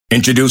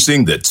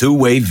Introducing the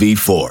two-way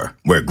V4,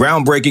 where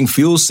groundbreaking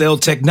fuel cell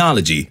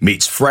technology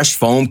meets fresh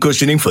foam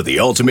cushioning for the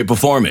ultimate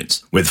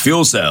performance. With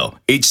fuel cell,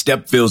 each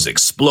step feels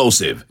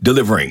explosive,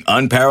 delivering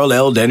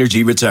unparalleled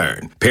energy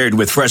return. Paired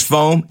with fresh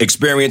foam,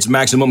 experience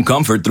maximum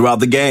comfort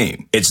throughout the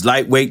game. Its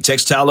lightweight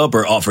textile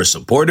upper offers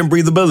support and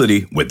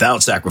breathability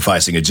without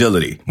sacrificing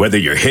agility. Whether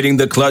you're hitting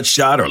the clutch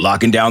shot or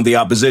locking down the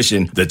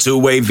opposition, the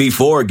two-way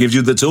V4 gives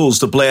you the tools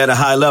to play at a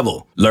high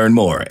level. Learn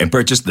more and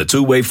purchase the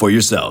two-way for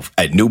yourself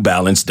at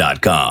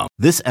newbalance.com.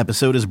 This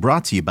episode is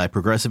brought to you by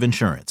Progressive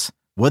Insurance.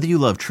 Whether you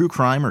love true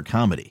crime or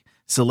comedy,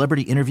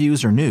 celebrity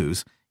interviews or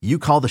news, you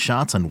call the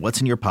shots on what's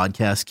in your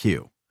podcast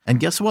queue. And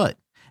guess what?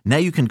 Now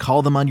you can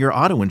call them on your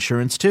auto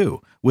insurance too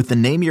with the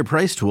Name Your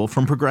Price tool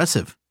from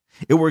Progressive.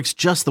 It works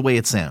just the way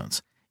it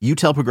sounds. You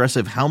tell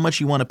Progressive how much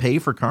you want to pay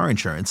for car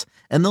insurance,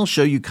 and they'll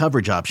show you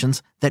coverage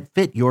options that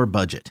fit your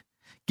budget.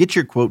 Get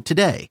your quote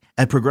today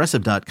at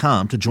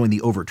Progressive.com to join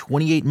the over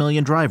 28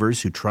 million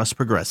drivers who trust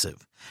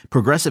Progressive.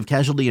 Progressive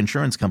Casualty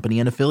Insurance Company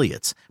and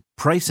Affiliates.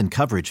 Price and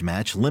coverage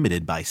match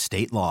limited by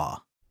state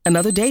law.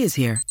 Another day is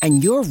here,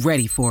 and you're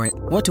ready for it.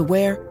 What to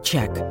wear?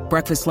 Check.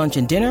 Breakfast, lunch,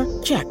 and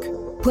dinner? Check.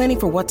 Planning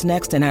for what's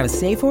next and how to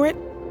save for it?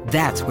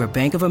 That's where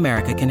Bank of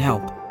America can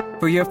help.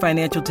 For your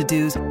financial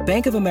to-dos,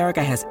 Bank of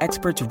America has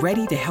experts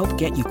ready to help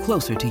get you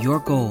closer to your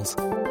goals.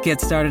 Get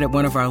started at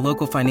one of our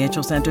local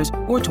financial centers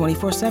or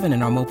 24/7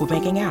 in our mobile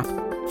banking app.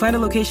 Find a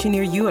location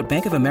near you at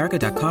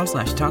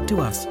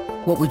bankofamerica.com/talktous.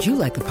 What would you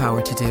like the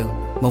power to do?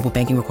 Mobile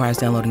banking requires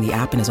downloading the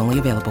app and is only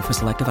available for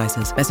select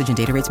devices. Message and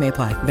data rates may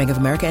apply. Bank of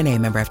America N.A.,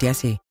 member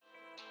FDIC.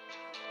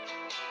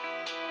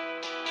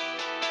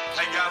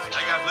 Hey guys,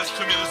 listen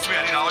to me.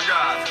 I need all your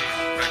eyes here.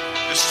 Okay?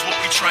 This is what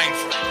we train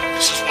for.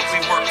 This is what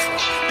we work for.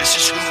 This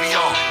is who we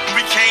are.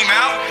 We came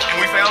out and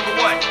we found a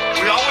way.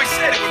 We always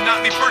said it would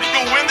not be pretty.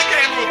 We'll win the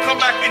game. We'll come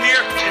back in here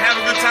and have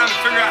a good time and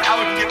figure out how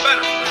we can get better.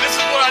 But this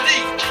is what I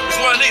need. This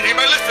is what I need.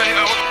 Anybody listening?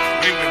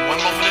 We win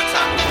one moment at a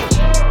time.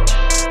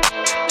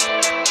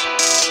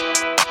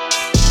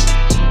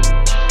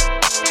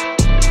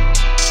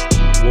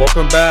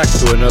 Welcome back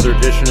to another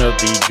edition of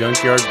the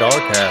Junkyard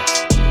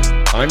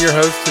Dawgcast. I'm your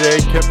host today,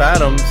 Kip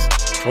Adams,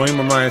 joined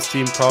by my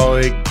esteemed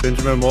colleague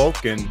Benjamin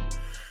Wolk, and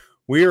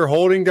we are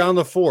holding down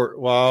the fort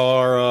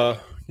while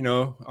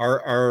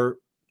our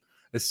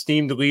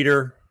esteemed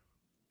leader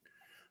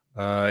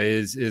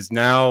is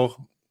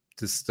now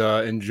just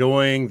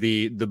enjoying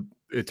the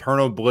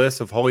eternal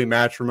bliss of holy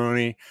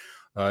matrimony.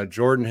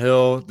 Jordan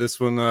Hill, this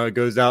one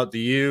goes out to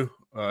you.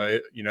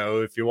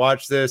 If you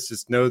watch this,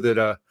 just know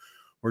that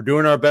we're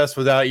doing our best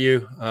without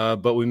you,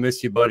 but we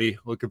miss you, buddy.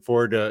 Looking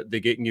forward to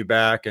getting you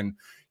back and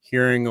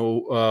hearing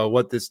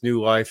what this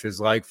new life is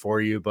like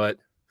for you. But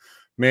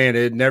man,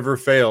 it never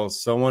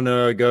fails. Someone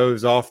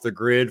goes off the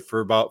grid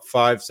for about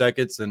 5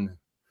 seconds and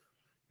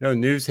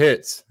news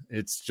hits.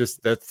 It's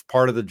just, that's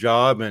part of the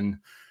job. And,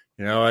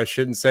 I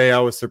shouldn't say I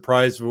was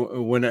surprised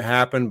when it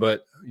happened,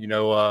 but,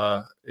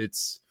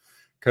 it's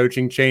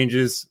coaching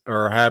changes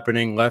are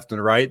happening left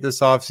and right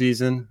this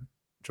offseason.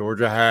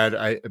 Georgia had,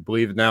 I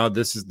believe now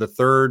this is the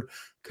third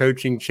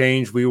coaching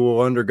change we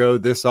will undergo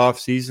this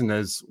offseason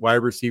as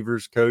wide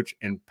receivers coach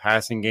and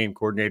passing game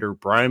coordinator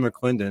Bryan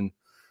McClendon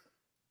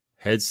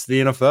heads to the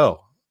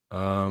NFL.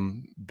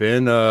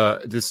 Ben,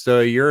 just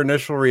your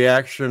initial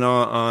reaction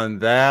on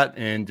that,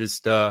 and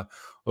just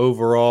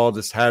overall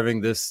just having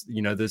this,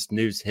 this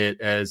news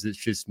hit as it's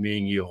just me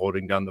and you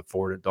holding down the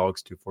fort at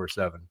Dogs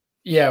 247.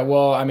 Yeah,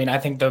 well, I mean, I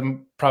think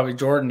probably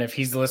Jordan, if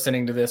he's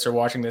listening to this or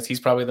watching this, he's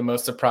probably the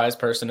most surprised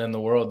person in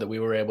the world that we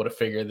were able to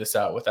figure this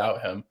out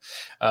without him.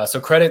 So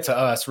credit to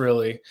us,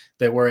 really,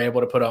 that we're able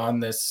to put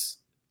on this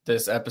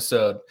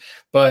episode.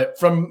 But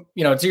from,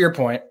 to your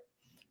point,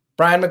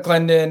 Bryan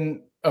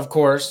McClendon, of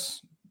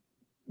course,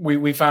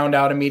 we found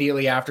out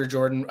immediately after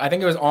Jordan. I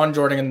think it was on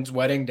Jordan's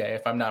wedding day,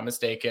 if I'm not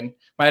mistaken.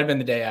 Might have been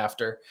the day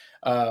after.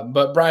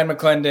 But Bryan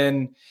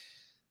McClendon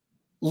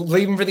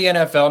leaving for the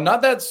NFL,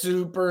 not that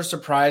super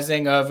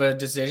surprising of a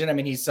decision. I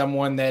mean, he's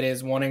someone that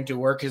is wanting to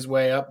work his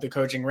way up the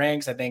coaching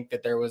ranks. I think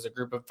that there was a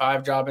group of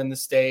 5 job in the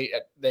state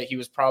that he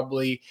was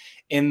probably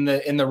in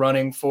the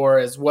running for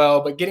as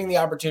well. But getting the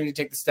opportunity to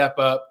take the step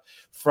up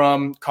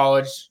from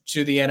college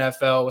to the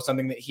NFL was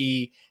something that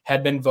he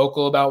had been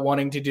vocal about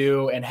wanting to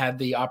do and had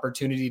the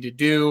opportunity to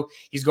do.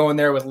 He's going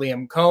there with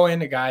Liam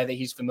Cohen, a guy that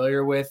he's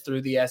familiar with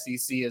through the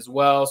SEC as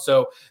well.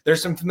 So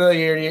there's some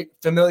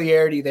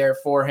familiarity there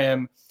for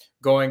him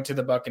going to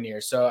the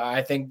Buccaneers. So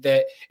I think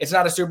that it's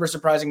not a super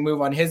surprising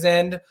move on his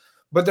end,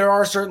 but there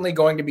are certainly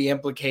going to be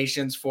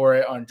implications for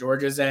it on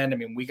Georgia's end. I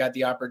mean, we got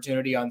the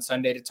opportunity on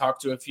Sunday to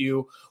talk to a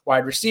few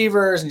wide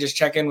receivers and just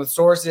check in with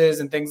sources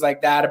and things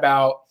like that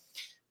about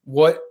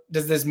what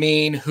does this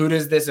mean? Who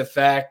does this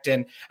affect?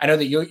 And I know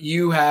that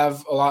you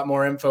have a lot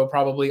more info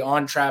probably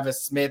on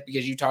Travis Smith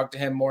because you talked to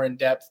him more in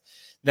depth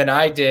than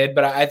I did.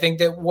 But I think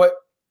that what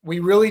we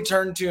really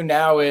turn to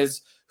now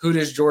is who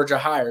does Georgia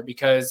hire?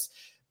 Because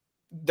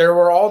there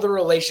were all the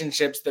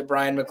relationships that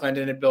Bryan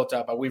McClendon had built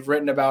up. We've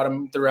written about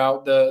him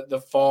throughout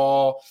the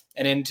fall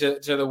and into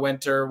the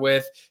winter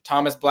with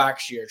Thomas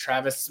Blackshear,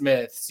 Travis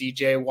Smith,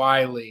 CJ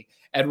Wiley,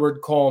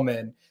 Edward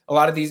Coleman, a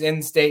lot of these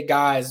in-state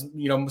guys,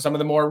 some of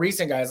the more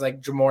recent guys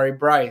like Jamori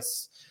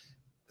Bryce,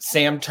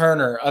 Sam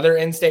Turner, other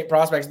in-state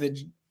prospects that,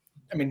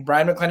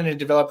 Bryan McClendon had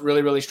developed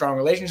really, really strong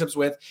relationships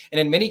with, and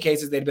in many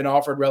cases they'd been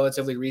offered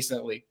relatively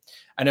recently.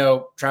 I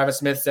know Travis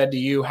Smith said to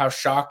you how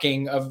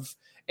shocking of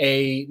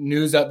a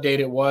news update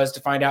it was to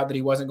find out that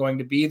he wasn't going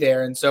to be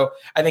there. And so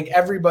I think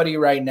everybody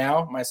right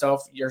now,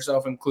 myself,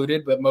 yourself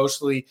included, but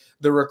mostly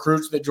the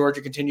recruits that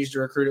Georgia continues to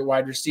recruit at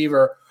wide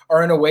receiver,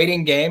 are in a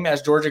waiting game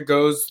as Georgia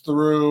goes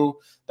through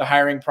the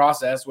hiring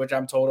process, which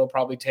I'm told will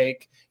probably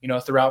take,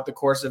 throughout the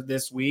course of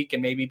this week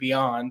and maybe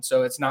beyond.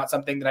 So it's not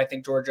something that I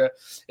think Georgia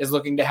is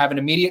looking to have an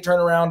immediate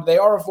turnaround. They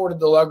are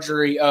afforded the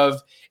luxury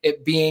of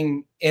it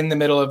being in the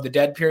middle of the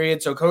dead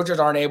period. So coaches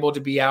aren't able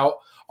to be out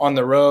on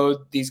the road.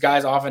 These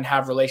guys often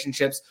have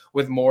relationships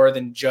with more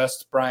than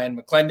just Bryan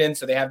McClendon.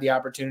 So they have the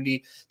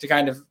opportunity to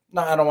kind of,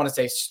 I don't want to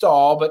say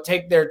stall, but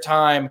take their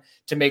time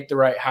to make the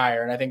right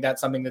hire. And I think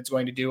that's something that's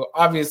going to do.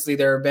 Obviously,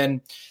 there have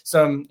been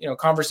some,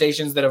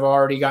 conversations that have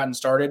already gotten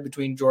started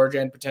between Georgia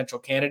and potential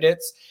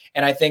candidates.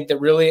 And I think that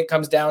really it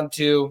comes down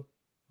to,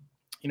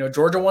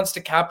 Georgia wants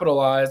to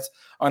capitalize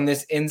on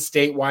this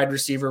in-state wide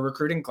receiver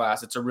recruiting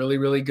class. It's a really,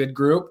 really good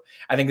group.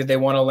 I think that they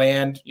want to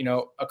land,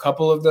 a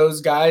couple of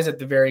those guys at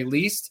the very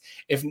least,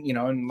 if,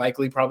 and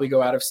likely probably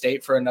go out of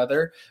state for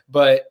another.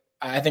 But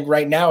I think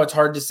right now it's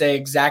hard to say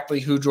exactly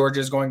who Georgia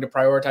is going to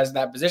prioritize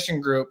that position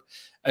group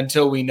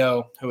until we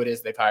know who it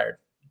is they've hired.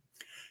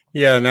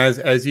 Yeah, and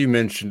as you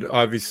mentioned,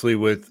 obviously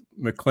with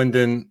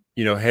McClendon,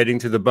 heading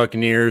to the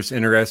Buccaneers,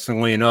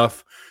 interestingly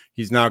enough,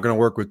 he's now going to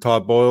work with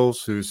Todd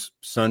Boyles, whose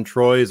son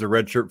Troy is a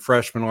redshirt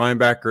freshman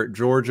linebacker at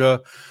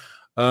Georgia.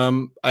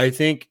 I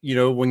think,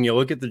 when you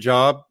look at the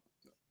job,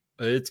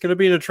 it's going to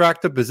be an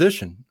attractive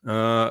position.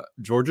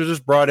 Georgia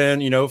just brought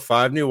in,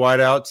 5 new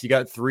wideouts. You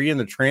got 3 in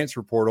the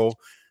transfer portal.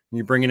 And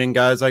you're bringing in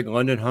guys like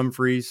London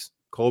Humphreys,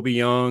 Colby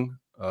Young,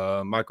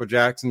 Michael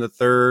Jackson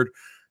III,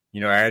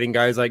 adding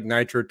guys like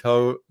Nitro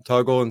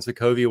Tuggle and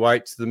Sokovia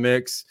White to the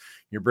mix.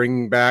 You're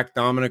bringing back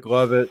Dominic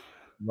Lovett,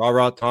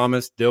 Ra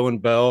Thomas,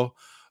 Dylan Bell.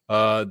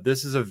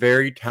 This is a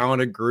very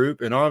talented group,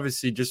 and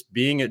obviously just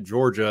being at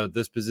Georgia,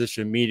 this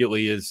position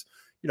immediately is,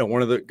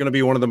 going to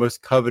be one of the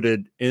most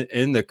coveted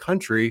in the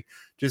country.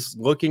 Just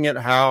looking at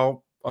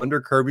how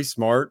under Kirby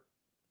Smart,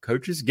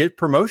 coaches get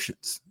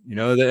promotions,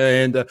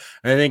 and I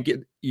think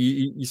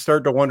you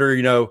start to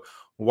wonder,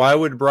 why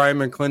would Bryan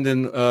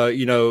McClendon,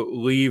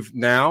 leave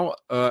now?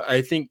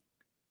 I think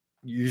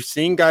you're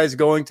seeing guys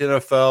going to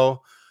NFL.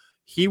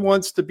 He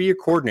wants to be a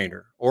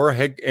coordinator or a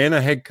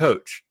head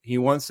coach. He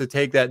wants to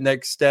take that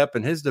next step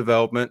in his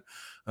development.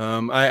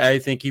 I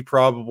think he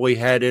probably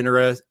had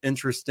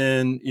interest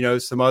in,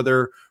 some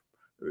other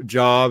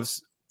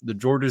jobs. The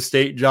Georgia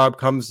State job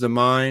comes to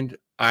mind.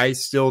 I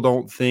still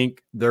don't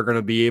think they're going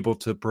to be able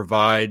to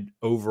provide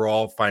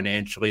overall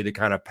financially the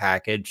kind of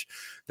package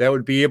that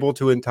would be able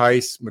to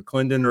entice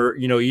McClendon or,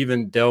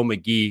 even Dell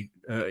McGee,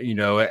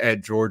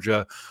 at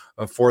Georgia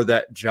for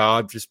that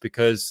job, just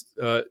because,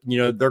 they're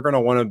going to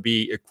want to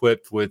be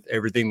equipped with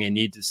everything they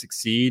need to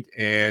succeed.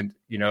 And,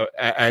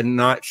 I'm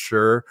not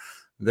sure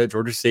that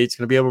Georgia State's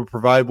going to be able to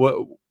provide what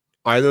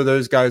either of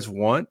those guys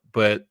want,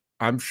 but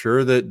I'm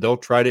sure that they'll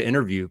try to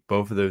interview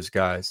both of those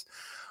guys.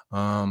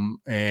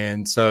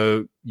 And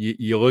so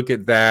you look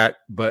at that,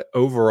 but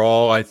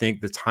overall, I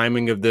think the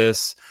timing of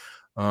this,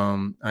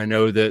 I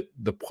know that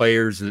the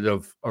players that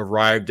have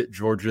arrived at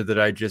Georgia that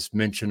I just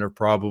mentioned are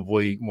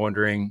probably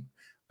wondering,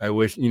 I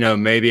wish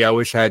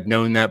I had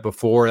known that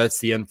before. That's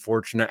the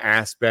unfortunate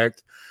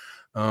aspect.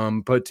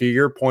 But to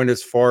your point,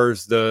 as far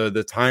as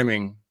the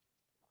timing,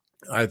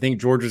 I think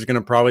Georgia's going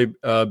to probably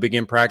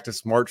begin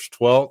practice March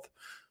 12th.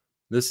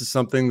 This is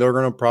something they're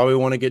going to probably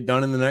want to get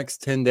done in the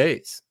next 10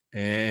 days.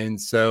 And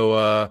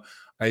so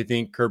I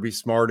think Kirby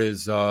Smart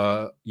is,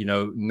 not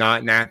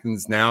in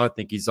Athens now. I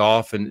think he's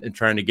off and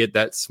trying to get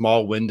that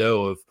small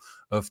window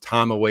of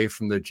time away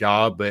from the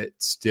job, but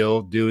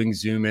still doing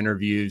Zoom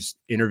interviews,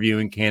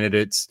 interviewing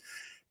candidates,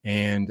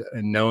 and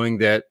knowing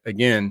that,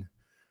 again,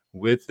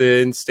 with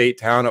the in-state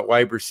talent at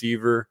wide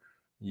receiver,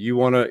 you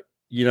want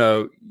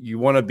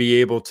to be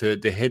able to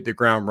hit the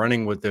ground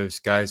running with those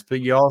guys,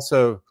 but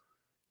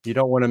you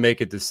don't want to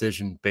make a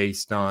decision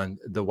based on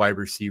the wide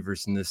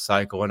receivers in this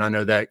cycle. And I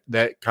know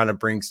that kind of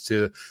brings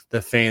to the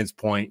fans'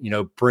 point,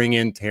 bring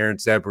in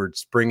Terrence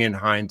Edwards, bring in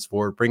Hines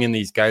Ward, bring in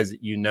these guys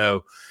that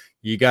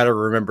you got to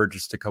remember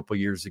just a couple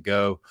years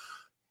ago,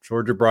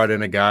 Georgia brought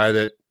in a guy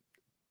that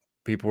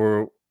people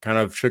were kind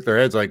of shook their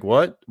heads like,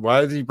 what?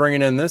 Why is he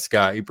bringing in this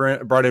guy? He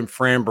brought in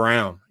Fran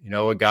Brown,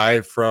 a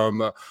guy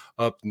from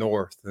up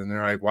north. And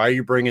they're like, why are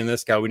you bringing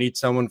this guy? We need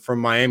someone from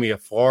Miami, a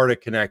Florida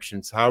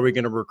connections. How are we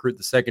going to recruit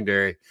the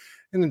secondary?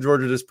 And then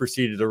Georgia just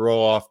proceeded to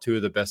roll off 2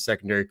 of the best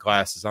secondary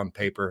classes on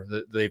paper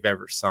that they've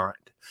ever signed.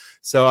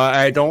 So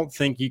I don't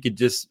think you could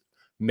just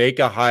make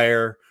a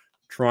hire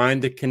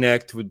trying to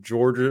connect with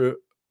Georgia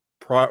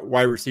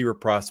wide receiver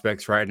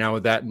prospects right now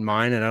with that in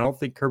mind. And I don't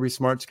think Kirby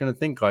Smart's going to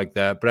think like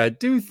that. But I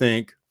do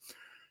think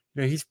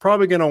he's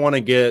probably going to want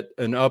to get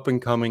an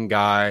up-and-coming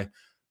guy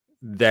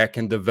that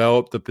can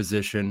develop the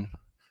position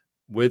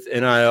with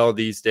NIL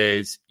these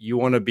days, you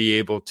want to be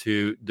able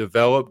to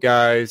develop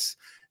guys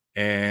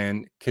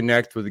and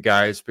connect with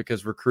guys,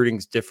 because recruiting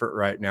is different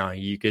right now.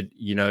 You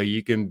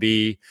can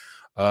be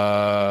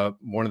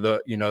one of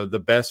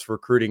the best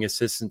recruiting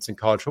assistants in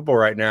college football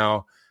right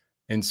now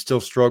and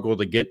still struggle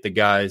to get the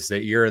guys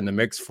that you're in the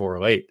mix for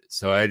late.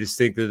 So I just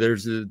think that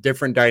there's a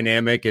different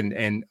dynamic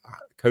and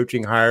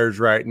coaching hires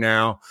right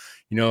now.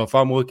 If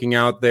I'm looking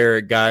out there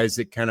at guys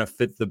that kind of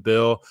fit the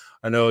bill,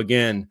 I know,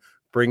 again,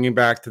 bringing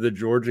back to the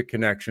Georgia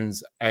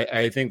connections,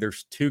 I think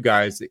there's two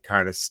guys that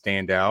kind of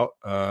stand out.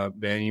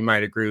 Ben, you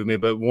might agree with me,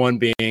 but one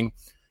being,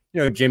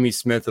 Jimmy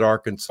Smith at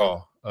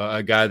Arkansas,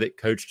 a guy that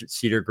coached at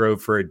Cedar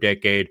Grove for a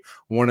decade,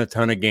 won a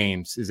ton of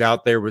games, is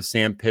out there with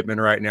Sam Pittman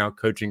right now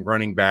coaching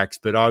running backs.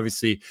 But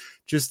obviously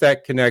just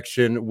that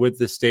connection with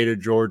the state of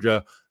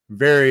Georgia,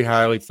 very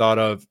highly thought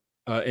of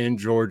in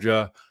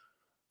Georgia.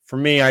 For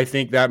me, I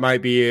think that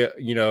might be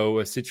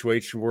a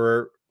situation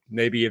where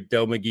maybe if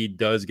Del McGee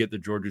does get the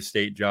Georgia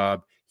State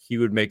job, he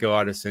would make a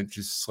lot of sense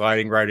just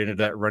sliding right into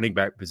that running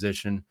back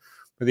position.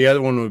 But the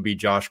other one would be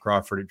Josh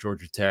Crawford at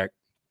Georgia Tech.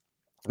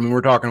 I mean,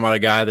 we're talking about a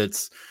guy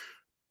that's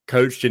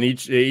coached in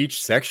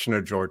each section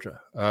of Georgia.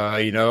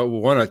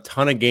 Won a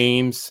ton of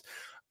games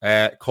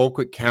at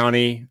Colquitt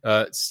County,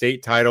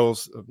 state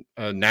titles,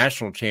 a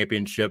national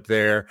championship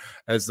there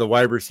as the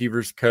wide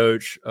receivers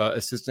coach,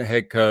 assistant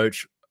head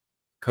coach.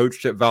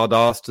 Coached at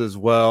Valdosta as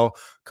well,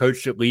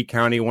 coached at Lee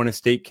County, won a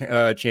state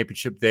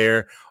championship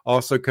there,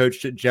 also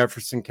coached at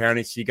Jefferson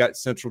County. So you got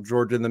Central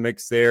Georgia in the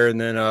mix there.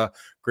 And then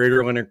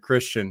Greater Leonard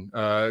Christian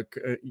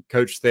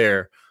coached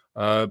there.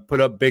 Put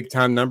up big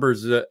time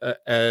numbers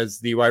as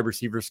the wide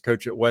receivers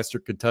coach at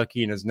Western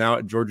Kentucky and is now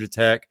at Georgia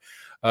Tech.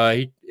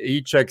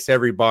 He checks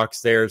every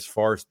box there as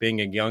far as being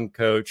a young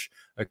coach,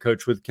 a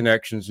coach with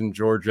connections in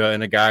Georgia,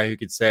 and a guy who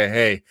could say,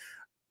 hey,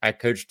 I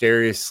coached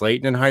Darius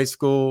Slayton in high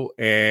school,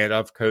 and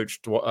I've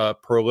coached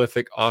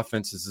prolific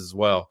offenses as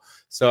well.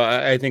 So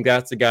I think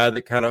that's a guy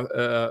that kind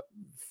of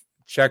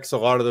checks a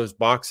lot of those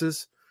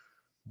boxes.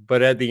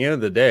 But at the end of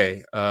the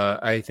day,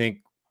 I think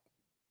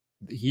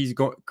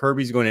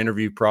Kirby's going to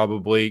interview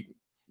probably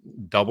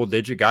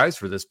double-digit guys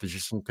for this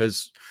position,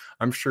 because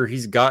I'm sure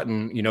he's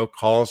gotten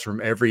calls from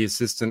every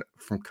assistant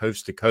from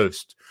coast to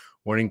coast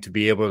wanting to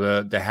be able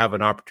to have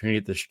an opportunity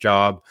at this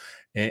job,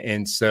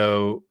 and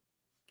so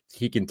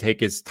he can take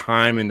his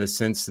time in the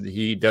sense that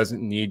he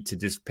doesn't need to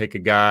just pick a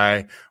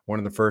guy, one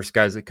of the first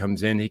guys that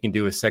comes in. He can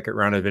do a second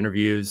round of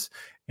interviews.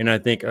 And I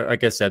think,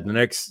 like I said, the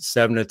next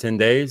 7 to 10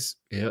 days,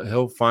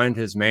 he'll find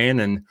his man,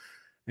 and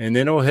then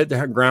he'll hit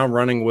the ground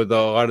running with a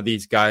lot of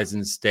these guys in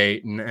the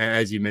state. And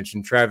as you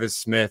mentioned, Travis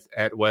Smith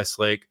at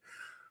Westlake,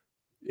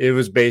 it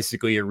was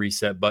basically a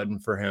reset button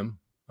for him.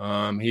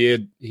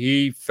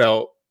 He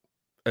felt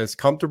as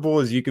comfortable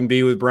as you can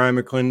be with Bryan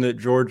McClendon at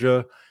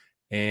Georgia,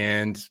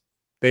 and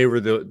they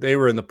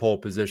were in the pole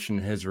position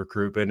in his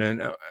recruitment.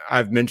 And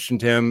I've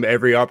mentioned him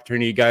every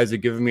opportunity you guys have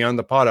given me on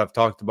the pod. I've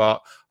talked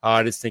about,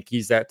 I just think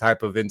he's that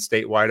type of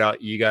in-state wideout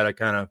you got to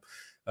kind of,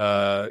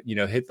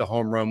 hit the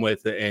home run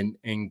with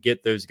and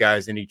get those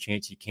guys any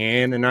chance you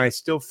can. And I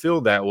still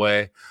feel that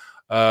way.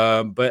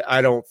 But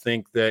I don't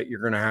think that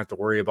you're going to have to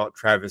worry about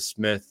Travis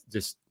Smith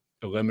just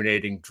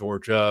eliminating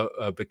Georgia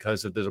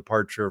because of the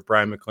departure of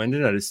Bryan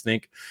McClendon. I just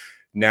think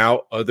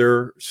now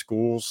other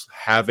schools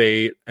have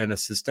an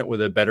assistant with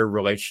a better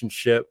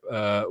relationship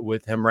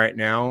with him right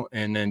now.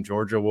 And then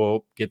Georgia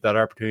will get that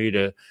opportunity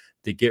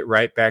to get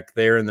right back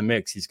there in the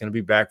mix. He's going to be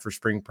back for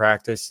spring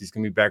practice. He's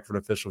going to be back for an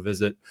official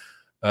visit.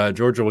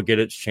 Georgia will get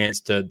its chance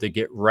to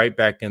get right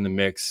back in the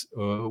mix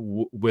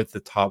with the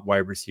top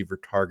wide receiver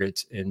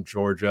targets in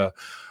Georgia.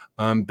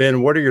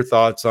 Ben, what are your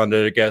thoughts on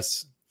it? I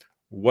guess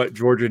what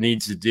Georgia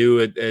needs to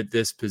do at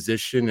this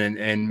position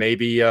and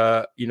maybe,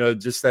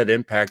 just that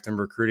impact in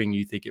recruiting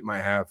you think it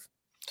might have?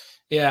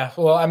 Yeah.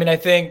 Well, I mean, I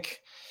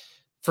think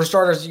for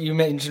starters, you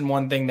mentioned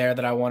one thing there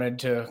that I wanted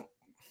to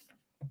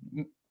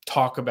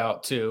talk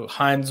about too,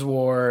 Hines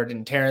Ward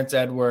and Terrence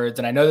Edwards.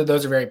 And I know that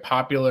those are very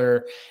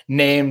popular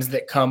names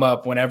that come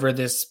up whenever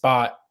this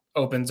spot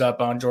opens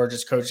up on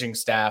Georgia's coaching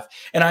staff.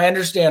 And I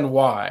understand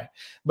why,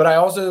 but I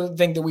also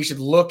think that we should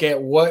look at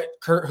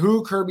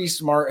who Kirby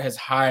Smart has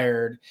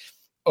hired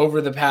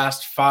over the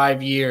past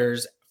 5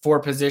 years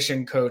for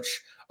position coach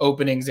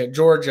openings at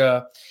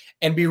Georgia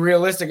and be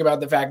realistic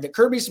about the fact that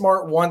Kirby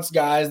Smart wants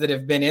guys that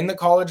have been in the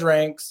college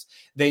ranks.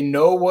 They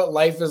know what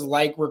life is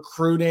like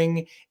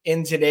recruiting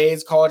in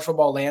today's college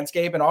football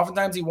landscape. And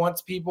oftentimes he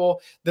wants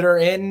people that are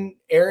in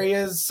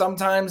areas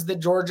sometimes that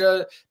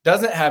Georgia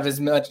doesn't have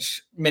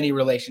many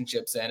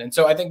relationships in. And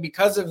so I think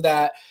because of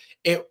that,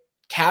 it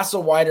casts a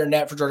wider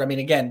net for Georgia. I mean,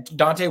 again,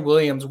 Dante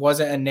Williams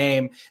wasn't a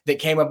name that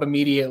came up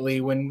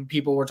immediately when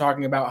people were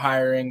talking about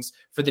hirings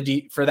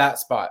for that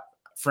spot.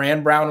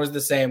 Fran Brown was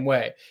the same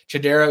way.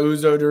 Chidera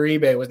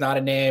Uzo-Duribe was not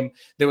a name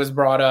that was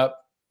brought up,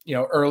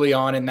 early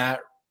on in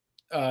that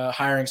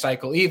hiring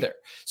cycle either.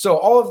 So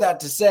all of that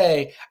to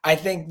say, I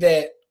think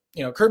that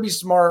Kirby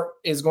Smart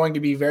is going to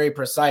be very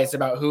precise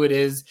about who it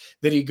is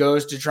that he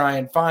goes to try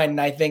and find.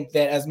 And I think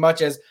that as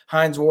much as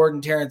Hines Ward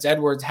and Terrence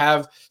Edwards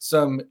have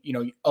some,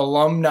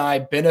 alumni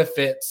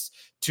benefits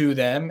to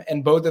them,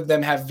 and both of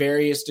them have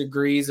various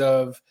degrees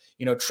of,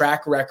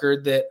 track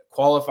record that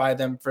qualify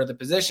them for the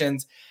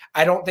positions,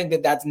 I don't think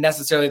that that's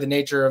necessarily the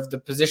nature of the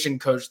position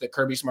coach that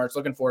Kirby Smart's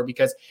looking for,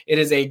 because it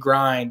is a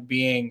grind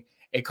being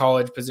a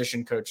college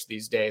position coach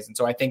these days. And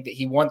so I think that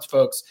he wants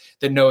folks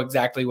that know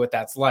exactly what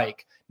that's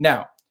like.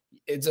 Now,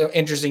 it's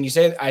interesting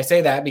I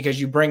say that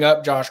because you bring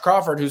up Josh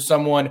Crawford, who's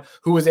someone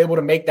who was able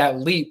to make that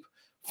leap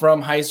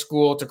from high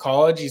school to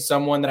college. He's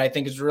someone that I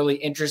think is really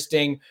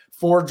interesting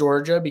for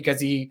Georgia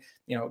because he,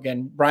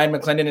 again, Bryan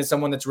McClendon is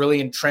someone that's really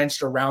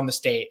entrenched around the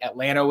state.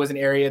 Atlanta was an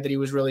area that he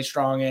was really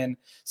strong in.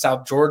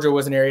 South Georgia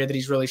was an area that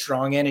he's really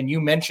strong in. And you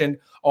mentioned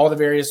all the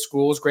various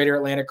schools, Greater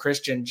Atlanta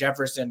Christian,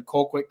 Jefferson,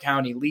 Colquitt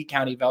County, Lee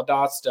County,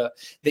 Valdosta,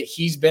 that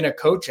he's been a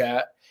coach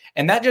at.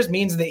 And that just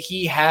means that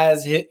he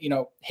has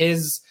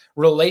his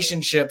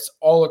relationships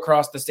all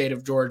across the state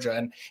of Georgia.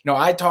 And,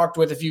 I talked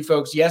with a few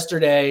folks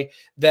yesterday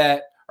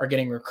that are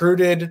getting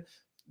recruited,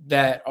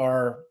 that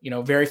are,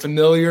 very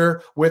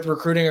familiar with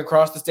recruiting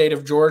across the state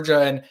of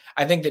Georgia. And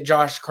I think that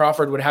Josh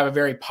Crawford would have a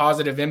very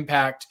positive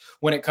impact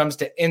when it comes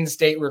to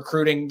in-state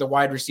recruiting the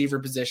wide receiver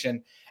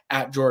position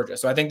at Georgia.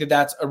 So I think that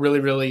that's a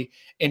really, really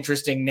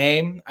interesting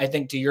name. I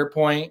think to your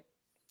point,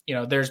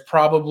 there's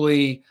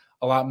probably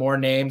a lot more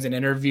names and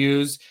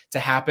interviews to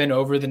happen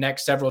over the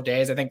next several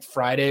days. I think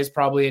Friday is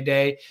probably a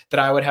day that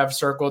I would have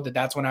circled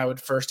that's when I would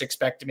first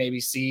expect to maybe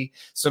see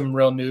some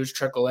real news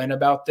trickle in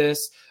about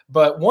this.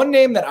 But one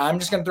name that I'm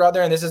just going to throw out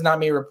there, and this is not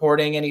me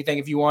reporting anything.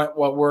 If you want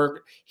what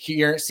we're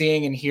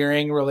seeing and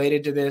hearing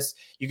related to this,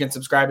 you can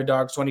subscribe to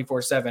Dogs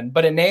 24/7.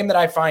 But a name that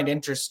I find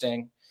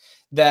interesting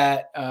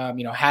that,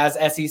 has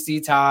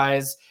SEC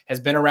ties, has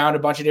been around a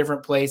bunch of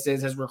different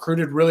places, has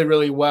recruited really,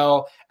 really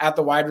well at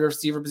the wide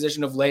receiver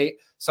position of late.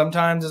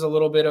 Sometimes is a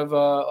little bit of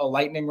a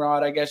lightning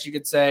rod, I guess you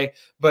could say.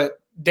 But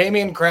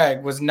Damian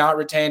Craig was not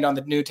retained on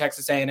the new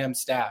Texas A&M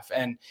staff,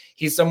 and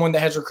he's someone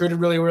that has recruited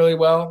really, really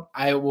well.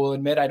 I will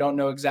admit I don't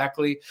know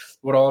exactly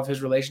what all of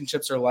his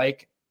relationships are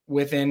like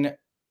within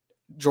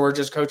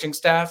Georgia's coaching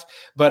staff,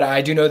 but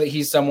I do know that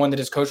he's someone that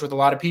has coached with a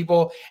lot of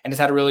people and has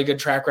had a really good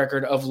track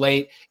record of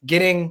late,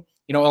 getting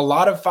a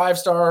lot of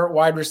 5-star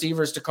wide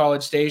receivers to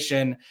College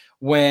Station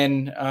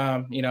when,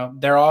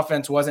 their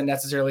offense wasn't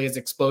necessarily as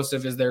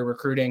explosive as their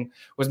recruiting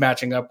was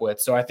matching up with.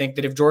 So I think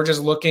that if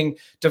Georgia's looking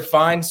to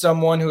find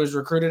someone who is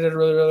recruited at a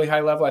really, really high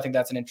level, I think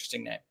that's an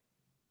interesting name.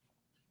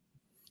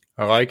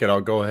 I like it.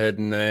 I'll go ahead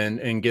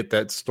and get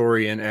that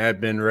story and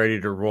admin ready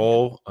to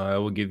roll. I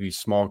will give you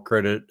small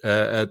credit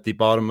at the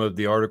bottom of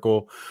the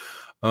article.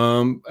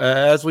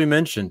 As we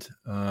mentioned,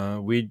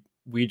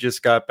 we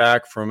just got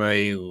back from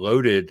a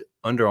loaded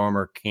Under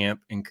Armour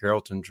camp in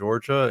Carrollton,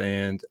 Georgia.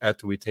 And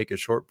after we take a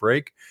short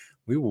break,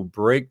 we will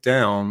break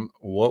down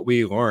what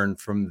we learned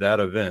from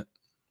that event.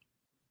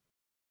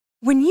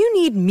 When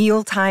you need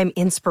mealtime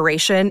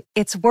inspiration,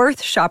 it's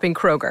worth shopping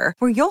Kroger,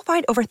 where you'll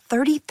find over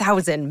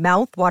 30,000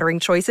 mouth-watering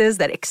choices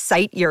that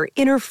excite your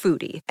inner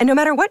foodie. And no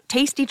matter what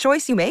tasty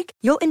choice you make,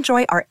 you'll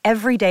enjoy our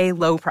everyday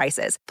low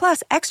prices,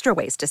 plus extra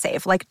ways to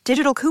save, like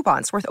digital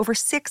coupons worth over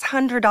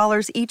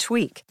 $600 each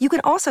week. You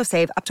can also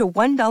save up to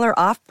 $1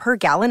 off per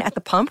gallon at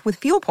the pump with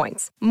fuel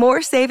points.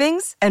 More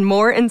savings and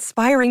more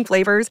inspiring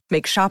flavors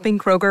make shopping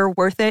Kroger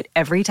worth it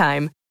every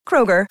time.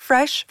 Kroger,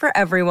 fresh for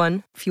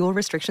everyone. Fuel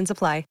restrictions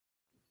apply.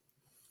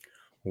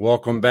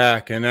 Welcome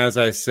back. And as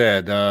I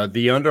said,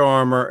 the Under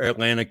Armour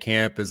Atlanta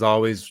camp is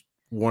always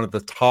one of the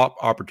top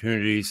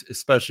opportunities,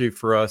 especially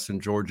for us in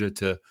Georgia,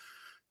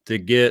 to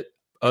get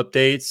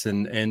updates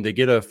and to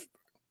get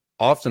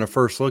often a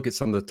first look at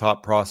some of the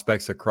top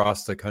prospects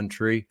across the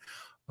country.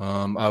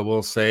 I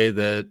will say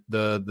that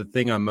the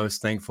thing I'm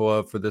most thankful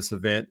of for this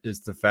event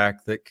is the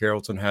fact that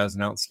Carrollton has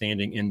an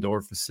outstanding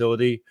indoor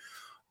facility.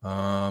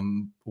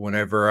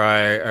 Whenever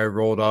I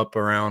rolled up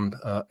around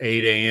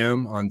 8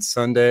 a.m. on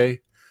Sunday,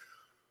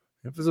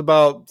 it was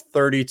about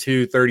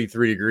 32,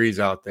 33 degrees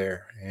out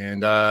there.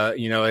 And,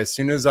 as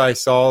soon as I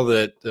saw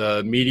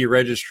that media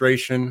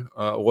registration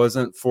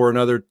wasn't for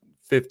another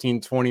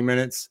 15, 20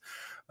 minutes,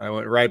 I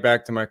went right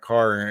back to my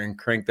car and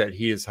cranked that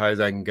heat as high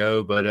as I can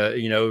go. But,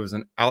 it was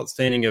an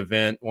outstanding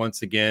event.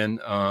 Once again,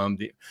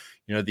 the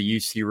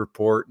UC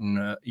Report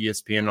and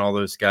ESPN and all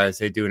those guys,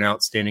 they do an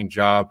outstanding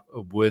job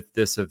with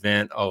this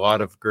event. A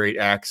lot of great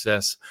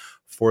access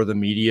for the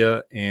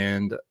media,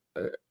 and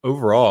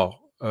overall,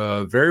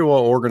 very well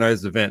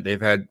organized event. They've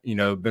had,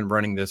 been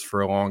running this for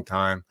a long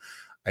time.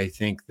 I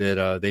think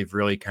that they've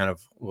really kind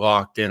of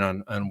locked in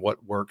on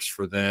what works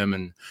for them,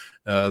 and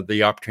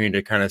the opportunity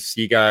to kind of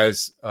see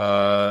guys,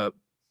 work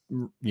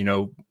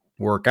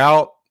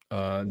out,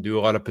 do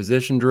a lot of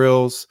position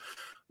drills.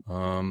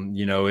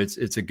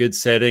 It's a good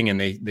setting, and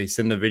they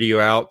send the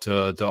video out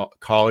to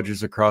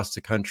colleges across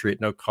the country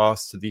at no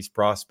cost to these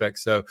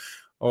prospects. So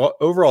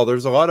overall,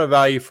 there's a lot of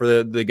value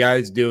for the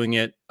guys doing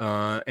it,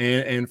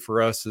 and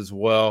for us as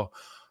well.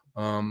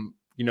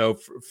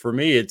 For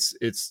me,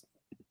 it's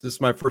this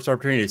is my first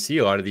opportunity to see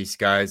a lot of these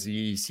guys.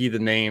 You see the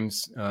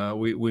names.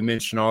 We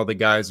mentioned all the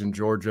guys in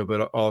Georgia,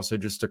 but also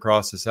just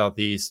across the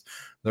Southeast.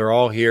 They're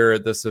all here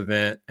at this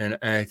event, and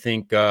I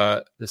think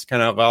this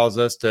kind of allows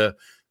us to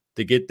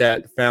get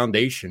that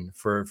foundation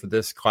for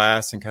this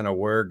class and kind of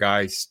where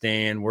guys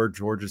stand, where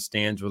Georgia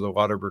stands with a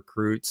lot of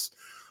recruits.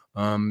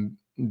 Ben,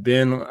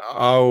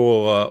 I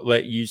will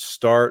let you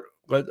start.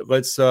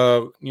 Let's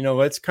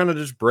kind of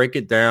just break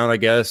it down, I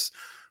guess.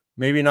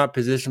 Maybe not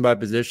position by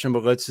position,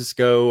 but let's just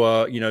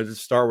go,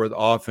 just start with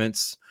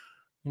offense.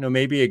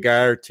 Maybe a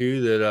guy or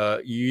two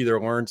that you either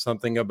learned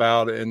something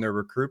about in their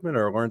recruitment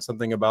or learned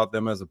something about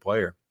them as a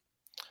player.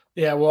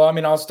 Yeah, well,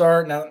 I'll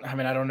start now.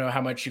 I don't know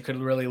how much you could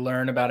really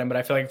learn about him, but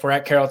I feel like if we're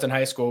at Carrollton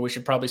High School, we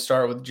should probably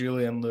start with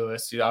Julian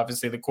Lewis.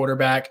 Obviously, the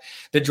quarterback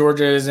that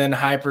Georgia is in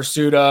high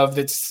pursuit of,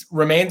 that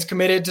remains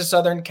committed to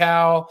Southern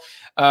Cal.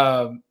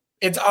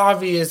 It's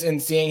obvious in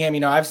seeing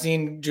him. I've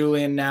seen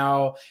Julian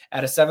now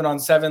at a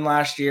 7-on-7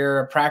 last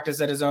year, a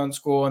practice at his own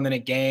school, and then a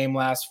game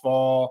last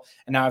fall.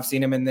 And now I've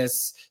seen him in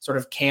this sort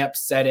of camp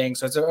setting.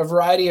 So it's a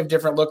variety of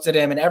different looks at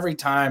him. And every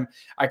time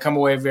I come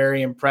away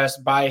very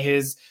impressed by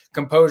his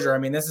composure.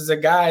 This is a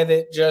guy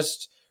that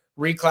just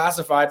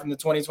reclassified from the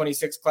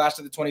 2026 class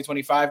to the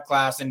 2025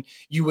 class. And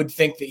you would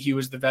think that he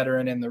was the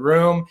veteran in the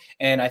room.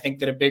 And I think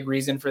that a big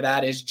reason for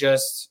that is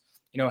just,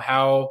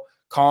 how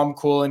calm,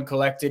 cool, and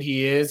collected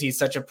he is. He's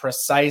such a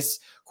precise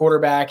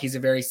quarterback. He's a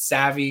very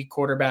savvy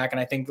quarterback. And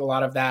I think a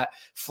lot of that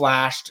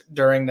flashed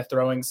during the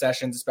throwing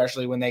sessions,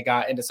 especially when they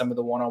got into some of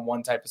the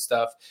one-on-one type of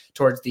stuff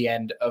towards the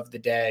end of the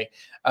day.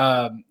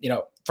 From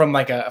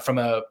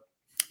a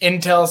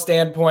intel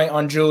standpoint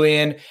on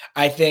Julian,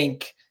 I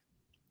think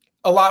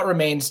a lot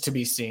remains to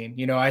be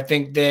seen. I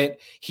think that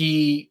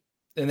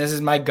and this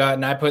is my gut,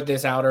 and I put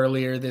this out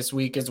earlier this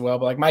week as well,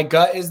 but my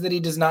gut is that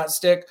he does not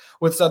stick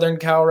with Southern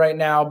Cal right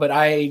now, but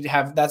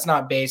that's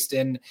not based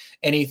in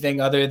anything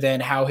other than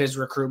how his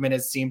recruitment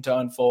has seemed to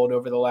unfold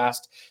over the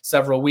last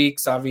several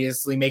weeks,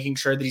 obviously making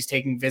sure that he's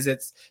taking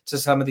visits to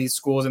some of these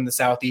schools in the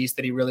Southeast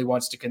that he really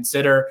wants to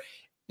consider.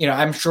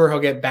 I'm sure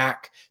he'll get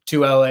back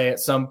to LA at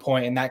some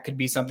point, and that could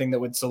be something that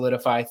would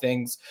solidify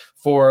things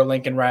for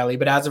Lincoln Riley.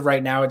 But as of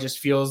right now, it just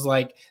feels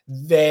like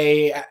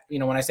when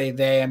I say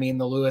they, I mean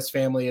the Lewis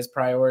family is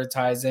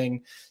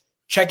prioritizing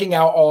checking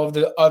out all of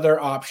the other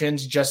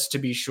options just to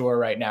be sure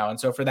right now. And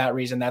so for that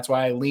reason, that's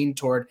why I lean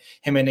toward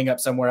him ending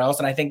up somewhere else.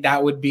 And I think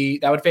that would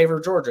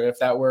favor Georgia if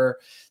that were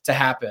to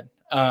happen.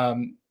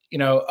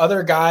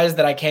 Other guys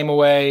that I came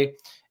away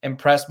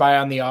impressed by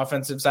on the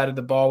offensive side of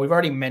the ball, we've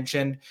already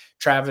mentioned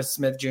Travis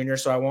Smith Jr.,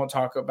 so I won't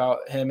talk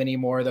about him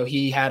anymore, though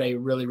he had a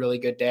really, really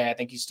good day. I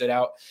think he stood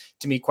out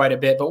to me quite a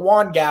bit. But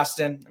Juan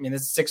Gaston,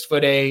 this is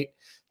 6'8",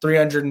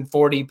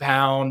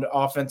 340-pound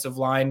offensive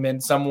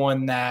lineman,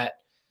 someone that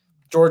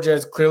Georgia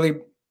is clearly,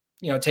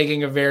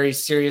 taking a very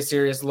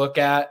serious look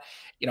at.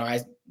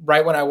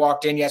 Right when I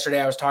walked in yesterday,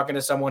 I was talking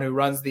to someone who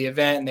runs the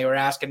event, and they were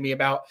asking me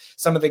about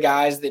some of the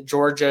guys that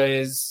Georgia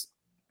is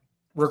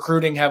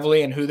recruiting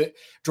heavily and who that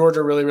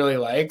Georgia really, really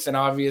likes. And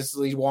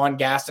obviously Juan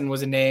Gaston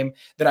was a name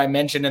that I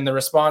mentioned in the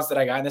response that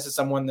I got. And this is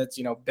someone that's,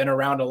 been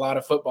around a lot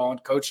of football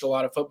and coached a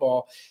lot of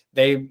football.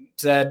 They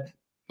said,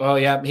 well,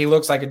 yeah, he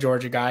looks like a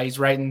Georgia guy. He's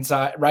right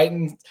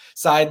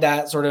inside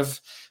that sort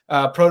of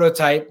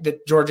prototype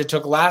that Georgia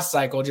took last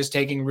cycle, just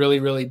taking really,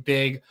 really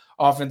big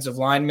offensive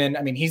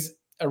linemen. He's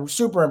a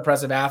super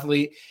impressive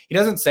athlete. He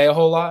doesn't say a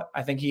whole lot.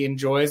 I think he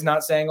enjoys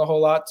not saying a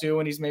whole lot too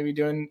when he's maybe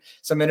doing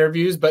some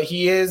interviews, but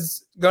he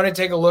is going to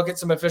take a look at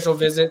some official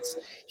visits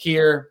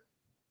here,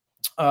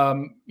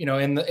 in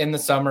the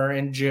summer,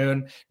 in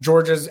June.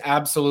 Georgia's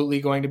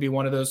absolutely going to be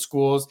one of those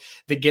schools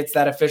that gets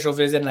that official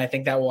visit. And I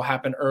think that will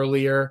happen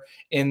earlier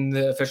in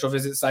the official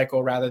visit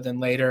cycle rather than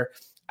later.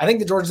 I think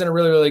that Georgia's in a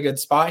really, really good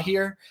spot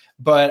here,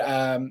 but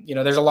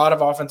there's a lot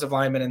of offensive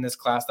linemen in this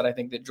class that I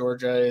think that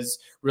Georgia is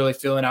really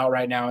filling out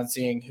right now and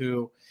seeing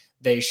who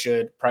they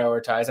should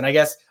prioritize. And I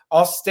guess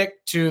I'll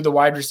stick to the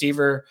wide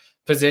receiver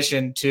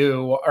position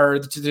too, or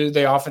to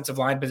the offensive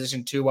line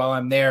position too while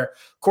I'm there.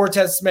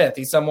 Cortez Smith,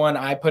 he's someone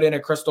I put in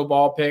a crystal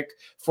ball pick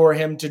for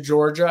him to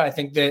Georgia. I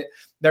think that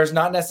there's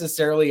not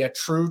necessarily a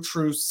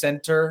true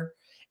center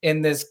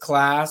in this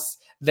class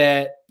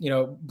that,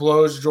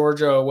 blows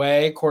Georgia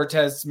away.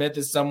 Cortez Smith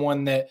is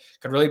someone that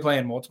could really play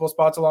in multiple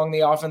spots along the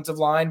offensive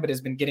line, but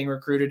has been getting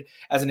recruited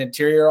as an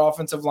interior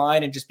offensive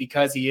line. And just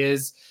because he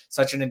is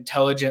such an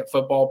intelligent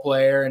football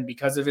player and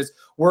because of his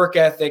work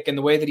ethic and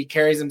the way that he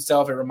carries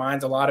himself, it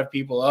reminds a lot of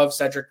people of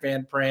Cedric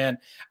Van Pran.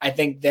 I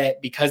think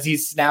that because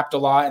he's snapped a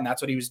lot, and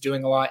that's what he was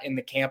doing a lot in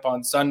the camp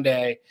on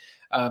Sunday,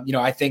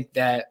 I think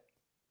that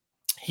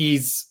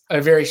he's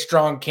a very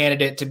strong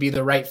candidate to be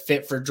the right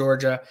fit for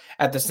Georgia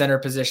at the center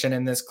position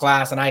in this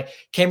class. And I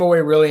came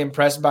away really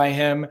impressed by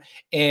him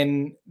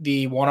in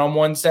the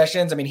one-on-one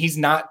sessions. He's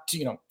not,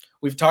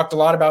 we've talked a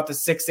lot about the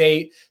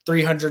 6'8",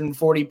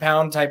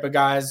 340-pound type of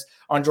guys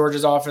on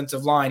Georgia's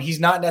offensive line. He's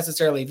not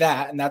necessarily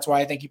that, and that's why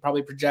I think he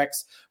probably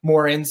projects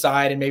more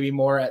inside and maybe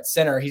more at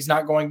center. He's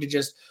not going to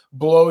just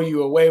blow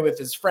you away with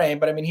his frame,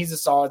 but I mean, he's a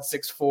solid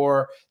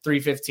 6'4",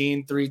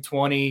 315,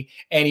 320,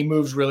 and he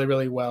moves really,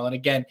 really well. And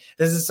again,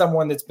 this is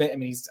someone that's been, I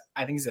mean,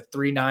 I think he's a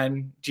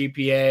 3.9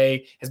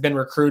 GPA, has been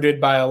recruited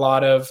by a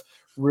lot of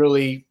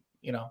really,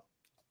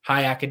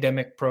 high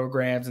academic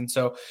programs. And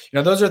so,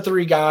 those are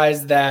three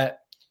guys that,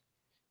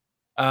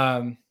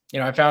 I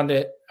found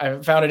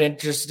it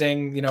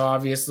interesting.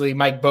 Obviously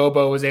Mike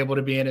Bobo was able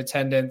to be in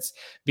attendance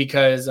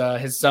because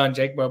his son,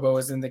 Jake Bobo,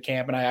 was in the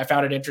camp. And I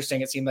found it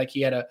interesting. It seemed like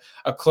he had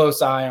a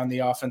close eye on the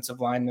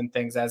offensive lineman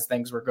things as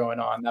things were going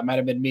on. That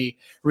might've been me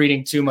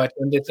reading too much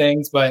into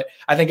things, but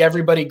I think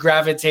everybody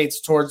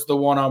gravitates towards the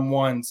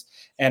one-on-ones.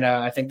 And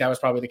I think that was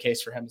probably the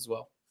case for him as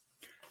well.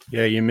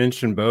 Yeah. You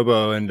mentioned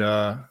Bobo, and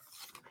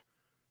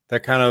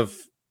that kind of,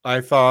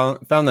 I found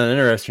that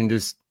interesting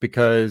just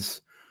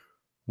because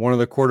one of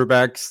the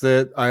quarterbacks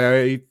that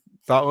I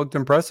thought looked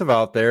impressive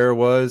out there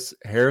was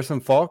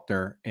Harrison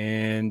Faulkner.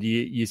 And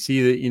you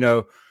see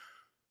that,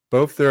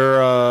 both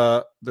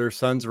their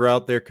sons are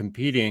out there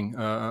competing,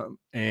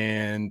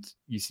 and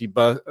you see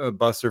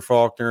Buster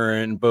Faulkner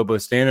and Bobo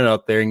standing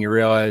out there, and you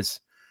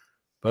realize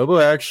Bobo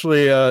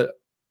actually,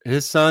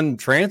 his son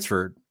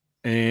transferred.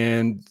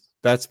 And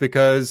that's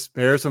because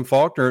Harrison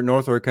Faulkner at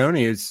North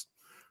Oconee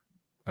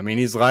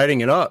he's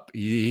lighting it up.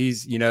 He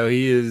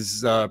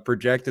is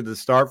projected to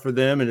start for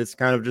them. And it's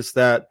kind of just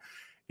that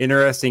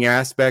interesting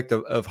aspect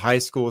of high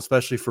school,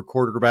 especially for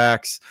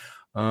quarterbacks.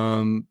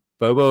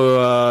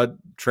 Bobo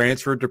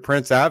transferred to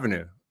Prince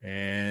Avenue,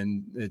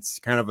 and it's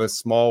kind of a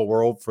small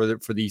world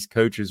for these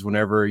coaches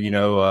whenever,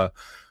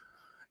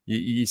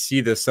 you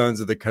see the sons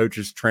of the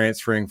coaches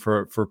transferring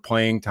for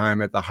playing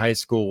time at the high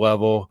school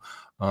level,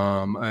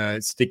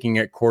 sticking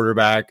at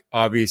quarterback.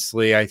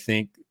 Obviously, I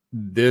think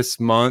this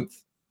month,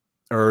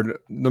 or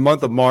the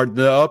month of March,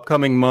 the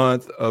upcoming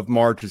month of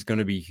March is going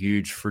to be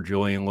huge for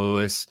Julian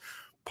Lewis,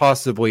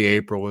 possibly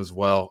April as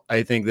well.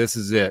 I think this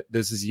is it.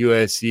 This is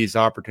USC's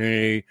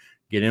opportunity.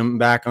 Get him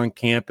back on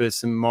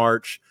campus in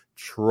March.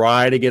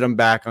 Try to get him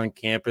back on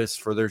campus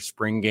for their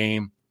spring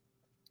game.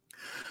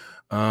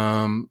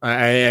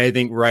 I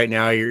think right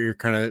now you're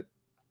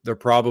they're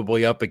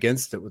probably up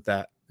against it with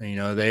that.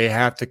 They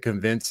have to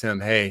convince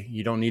him, hey,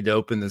 you don't need to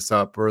open this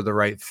up. We're the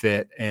right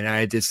fit. And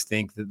I just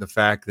think that the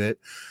fact that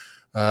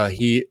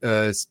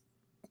this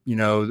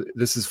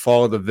is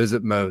follow the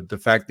visit mode. The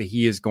fact that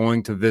he is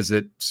going to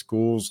visit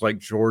schools like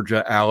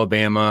Georgia,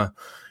 Alabama,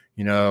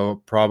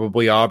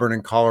 probably Auburn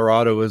and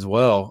Colorado as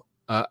well.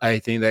 I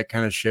think that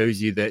kind of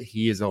shows you that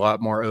he is a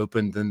lot more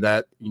open than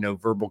that,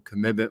 verbal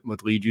commitment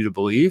would lead you to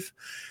believe.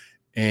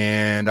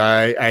 And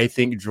I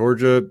think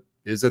Georgia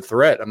is a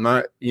threat. I'm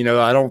not,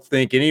 I don't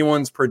think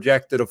anyone's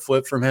projected a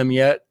flip from him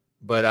yet,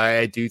 but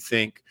I do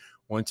think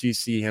once you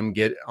see him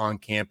get on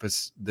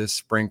campus this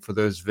spring for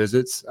those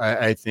visits,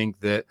 I think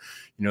that,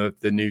 if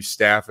the new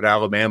staff at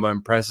Alabama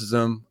impresses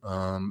him,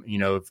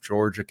 if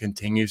Georgia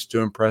continues to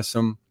impress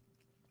him,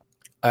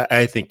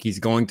 I think he's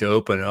going to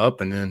open it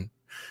up. And then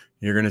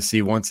you're going to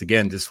see, once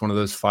again, just one of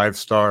those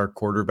 5-star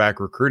quarterback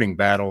recruiting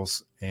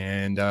battles.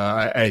 And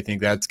I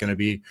think that's going to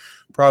be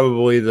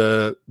probably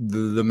the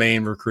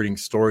main recruiting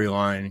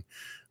storyline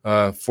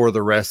for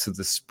the rest of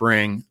the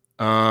spring.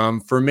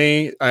 For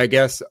me, I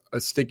guess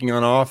sticking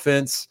on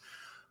offense,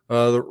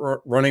 the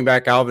running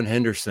back Alvin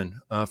Henderson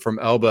from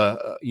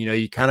Elba,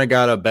 you kind of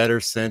got a better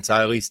sense,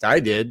 at least I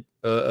did,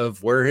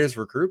 of where his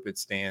recruitment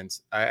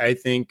stands. I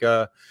think,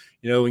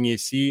 when you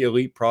see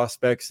elite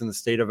prospects in the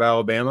state of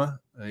Alabama,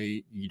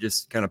 you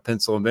just kind of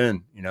pencil them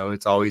in.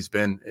 It's always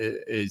been,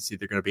 it's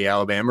either going to be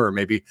Alabama or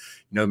maybe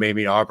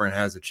Auburn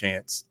has a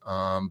chance.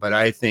 But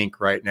I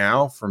think right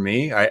now, for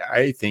me,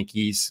 I think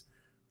he's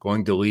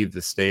going to leave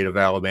the state of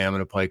Alabama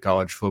to play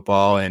college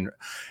football. And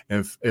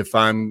if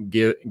I'm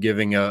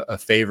giving a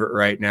favorite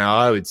right now,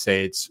 I would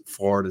say it's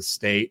Florida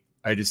State.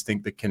 I just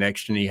think the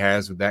connection he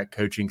has with that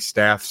coaching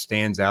staff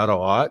stands out a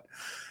lot.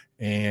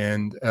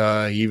 And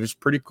he was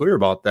pretty clear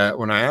about that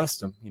when I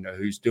asked him,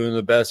 who's doing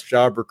the best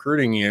job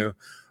recruiting you.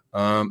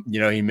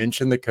 He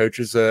mentioned the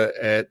coaches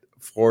at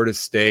Florida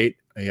State.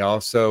 He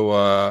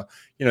also,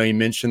 he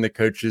mentioned the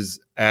coaches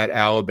at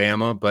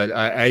Alabama. But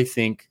I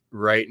think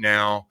right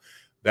now,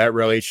 that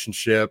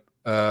relationship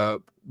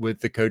with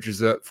the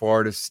coaches at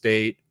Florida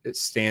State, it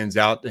stands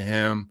out to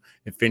him.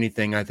 If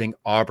anything, I think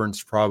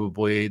Auburn's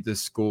probably the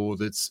school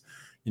that's,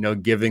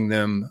 giving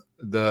them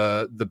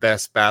the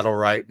best battle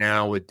right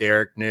now, with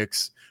Derek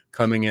Nix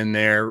coming in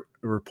there,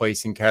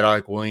 replacing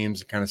Cadillac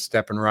Williams, kind of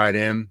stepping right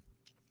in.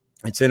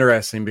 It's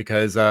interesting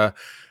because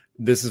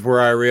this is where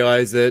I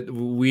realized that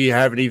we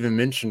haven't even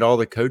mentioned all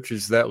the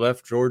coaches that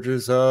left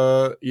Georgia's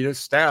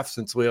staff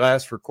since we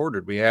last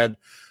recorded. We had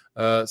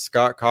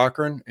Scott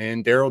Cochran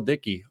and Daryl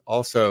Dickey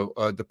also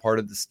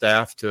departed the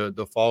staff to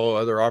follow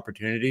other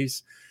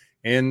opportunities.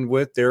 And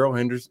with Daryl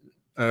Henderson,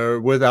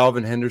 with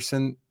Alvin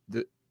Henderson,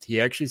 he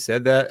actually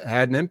said that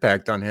had an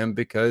impact on him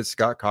because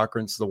Scott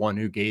Cochran's the one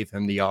who gave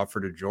him the offer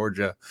to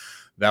Georgia.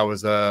 That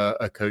was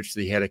a coach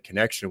that he had a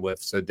connection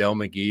with. So Dell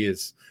McGee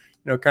is,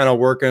 kind of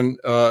working,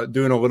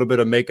 doing a little bit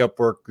of makeup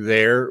work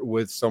there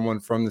with someone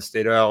from the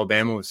state of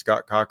Alabama. With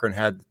Scott Cochran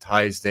had the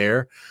ties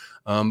there.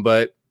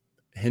 But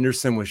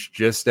Henderson was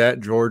just at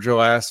Georgia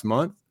last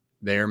month.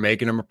 They're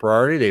making him a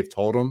priority. They've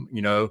told him,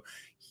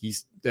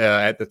 he's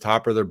at the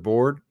top of their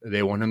board.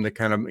 They want him to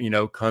kind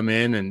of, come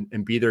in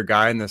and be their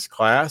guy in this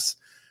class.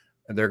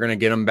 And they're going to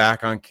get him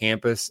back on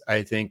campus.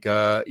 I think,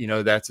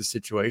 that's a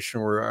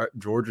situation where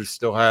Georgia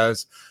still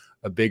has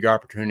a big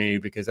opportunity,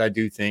 because I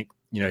do think,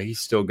 he's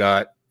still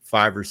got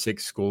 5 or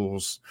 6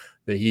 schools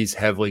that he's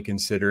heavily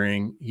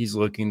considering. He's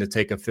looking to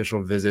take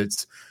official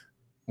visits.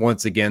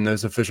 Once again,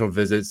 those official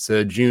visits,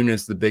 June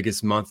is the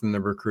biggest month in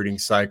the recruiting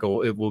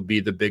cycle. It will be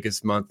the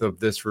biggest month of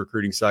this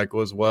recruiting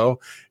cycle as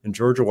well. And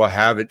Georgia will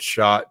have its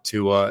shot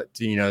to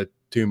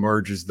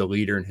emerge as the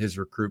leader in his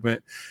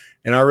recruitment.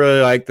 And I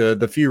really like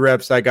the few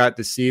reps I got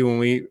to see when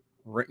we,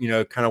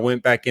 kind of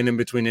went back in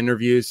between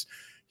interviews.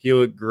 He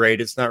looked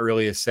great. It's not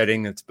really a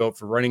setting that's built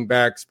for running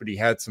backs, but he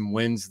had some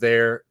wins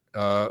there.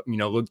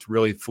 Looked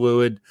really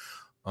fluid.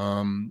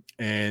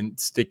 And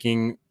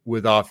sticking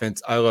with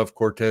offense, I love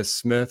Cortez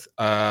Smith.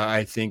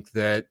 I think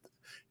that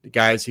the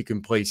guys who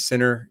can play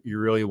center, you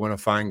really want to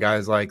find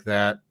guys like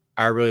that.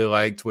 I really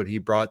liked what he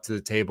brought to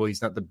the table.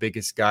 He's not the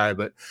biggest guy,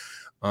 but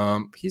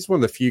he's one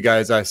of the few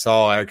guys I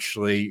saw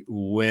actually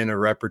win a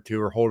rep or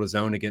two or hold his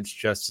own against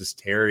Justice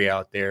Terry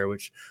out there,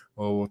 which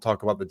we'll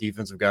talk about the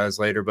defensive guys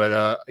later.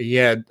 But he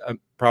had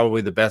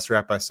probably the best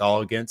rep I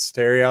saw against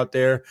Terry out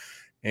there.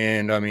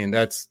 And I mean,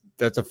 that's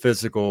a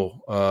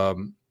physical,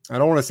 I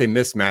don't want to say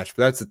mismatch,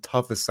 but that's a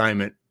tough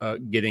assignment,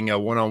 getting a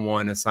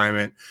one-on-one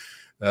assignment.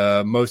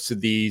 Most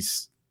of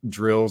these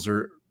drills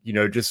are,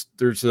 just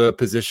there's a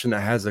position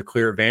that has a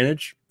clear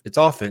advantage. It's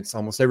offense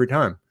almost every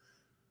time.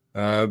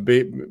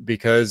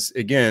 Because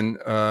again,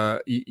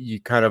 you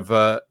kind of,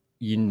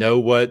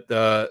 what,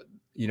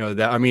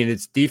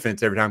 it's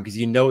defense every time, because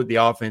what the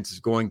offense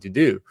is going to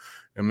do.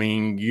 I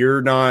mean,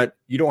 you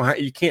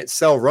can't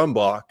sell run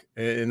block,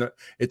 and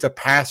it's a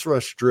pass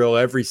rush drill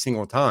every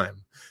single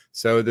time.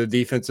 So the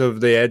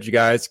the edge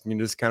guys can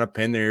just kind of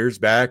pin their ears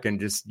back and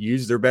just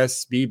use their best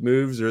speed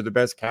moves or their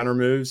best counter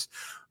moves.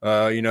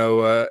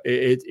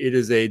 It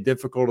is a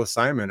difficult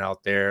assignment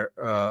out there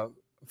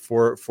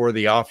for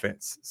the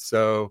offense.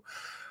 So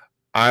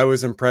I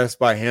was impressed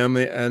by him.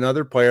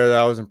 Another player that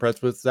I was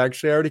impressed with is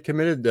actually already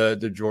committed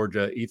to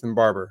Georgia, Ethan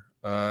Barber,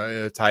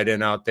 a tight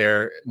end out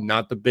there.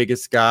 Not the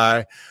biggest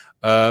guy,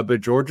 but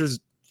Georgia's,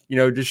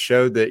 just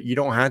showed that you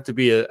don't have to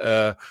be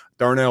a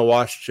Darnell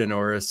Washington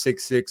or a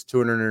 6'6",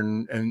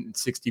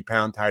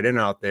 260-pound tight end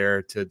out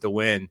there to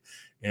win.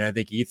 And I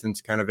think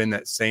Ethan's kind of in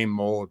that same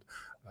mold.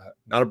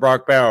 Not a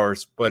Brock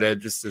Bowers, but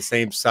just the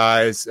same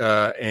size,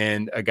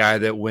 and a guy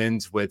that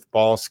wins with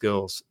ball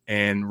skills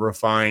and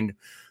refined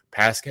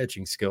pass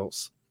catching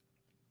skills.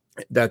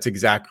 That's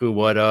exactly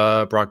what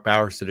Brock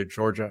Bowers did at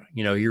Georgia.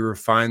 He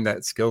refined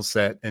that skill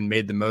set and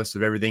made the most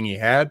of everything he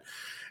had.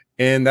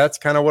 And that's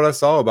kind of what I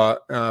saw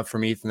about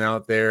from Ethan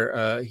out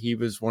there. He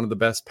was one of the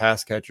best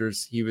pass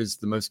catchers. He was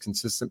the most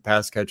consistent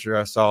pass catcher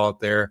I saw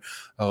out there.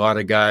 A lot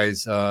of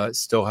guys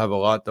still have a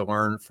lot to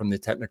learn from the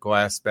technical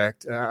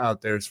aspect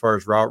out there, as far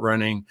as route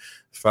running,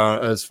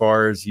 as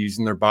far as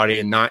using their body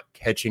and not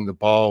catching the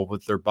ball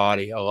with their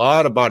body. A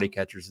lot of body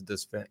catchers at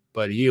this point,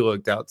 but he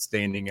looked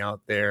outstanding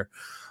out there.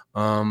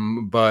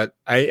 But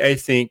I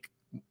think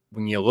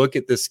when you look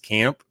at this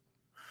camp,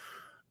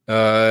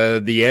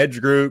 the edge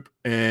group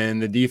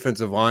and the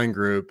defensive line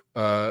group,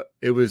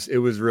 it was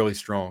really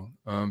strong.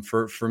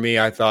 For me,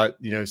 I thought,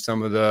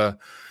 some of the,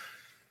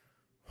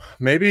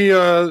 maybe,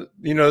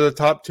 the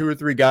top 2 or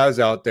 3 guys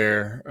out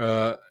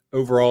there,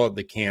 overall at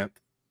the camp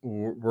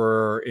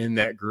were in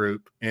that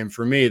group. And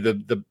for me,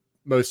 the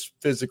most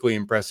physically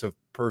impressive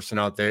person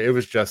out there, it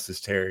was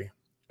Justice Terry.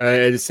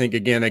 I just think,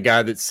 again, a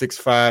guy that's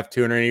 6'5",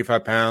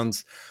 285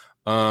 pounds,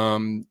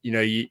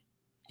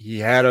 he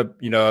had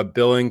a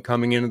billing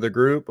coming into the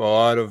group.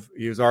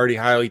 He was already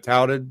highly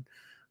touted,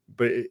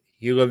 but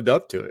he lived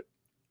up to it.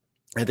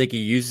 I think he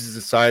uses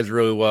the size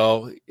really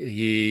well.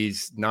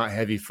 He's not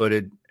heavy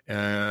footed.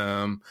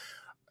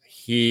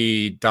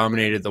 He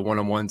dominated the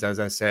one-on-ones, as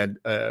I said,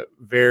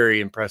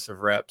 very impressive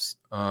reps.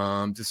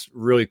 Just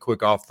really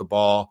quick off the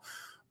ball.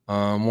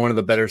 One of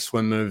the better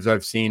swim moves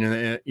I've seen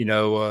in,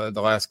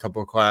 the last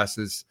couple of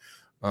classes.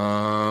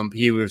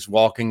 He was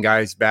walking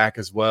guys back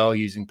as well,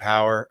 using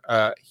power.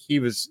 He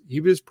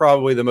was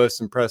probably the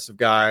most impressive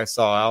guy I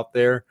saw out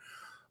there.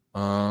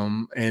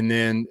 And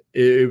then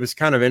it was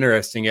kind of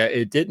interesting.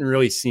 It didn't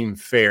really seem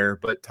fair,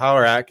 but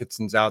Tyler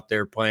Atkinson's out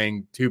there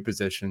playing 2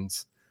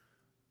 positions.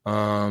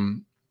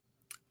 And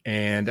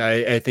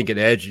I think at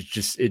edge,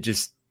 it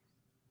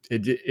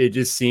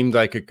just seemed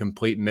like a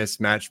complete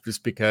mismatch,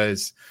 just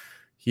because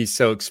he's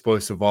so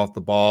explosive off the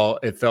ball.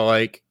 It felt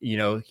like, he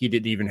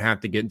didn't even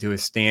have to get into a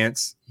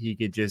stance. He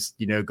could just,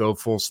 go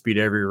full speed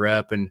every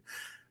rep and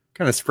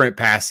kind of sprint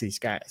past these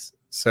guys.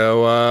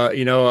 So,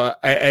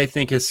 I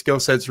think his skill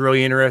set's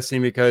really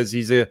interesting because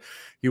he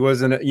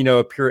wasn't,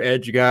 a pure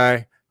edge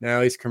guy.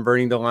 Now he's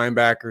converting to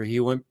linebacker. He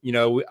went,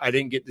 I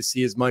didn't get to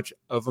see as much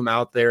of him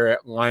out there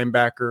at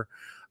linebacker,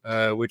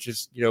 which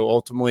is,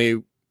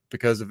 ultimately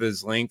because of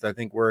his length, I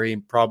think where he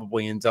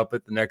probably ends up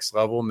at the next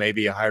level,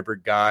 maybe a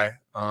hybrid guy.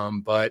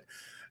 But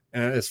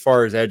as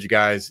far as edge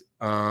guys,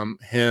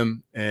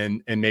 him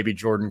and maybe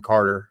Jordan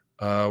Carter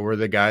were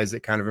the guys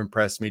that kind of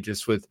impressed me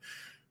just with,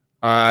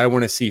 I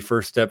want to see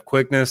first step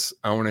quickness.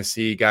 I want to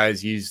see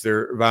guys use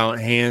their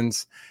violent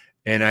hands.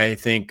 And I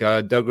think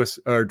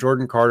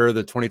Jordan Carter,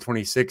 the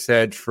 2026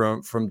 edge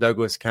from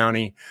Douglas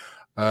County,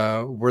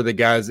 were the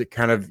guys that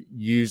kind of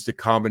used a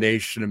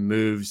combination of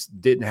moves,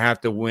 didn't have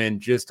to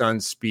win just on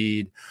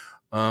speed.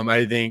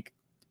 I think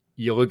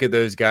you look at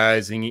those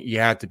guys and you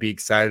have to be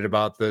excited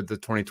about the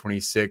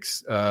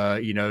 2026,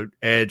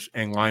 edge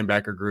and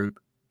linebacker group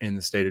in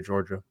the state of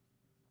Georgia.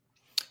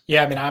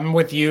 Yeah, I mean, I'm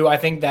with you. I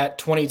think that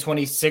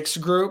 2026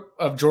 group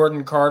of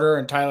Jordan Carter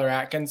and Tyler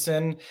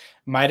Atkinson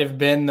might have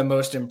been the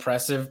most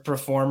impressive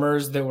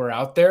performers that were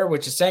out there,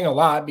 which is saying a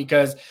lot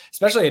because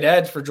especially at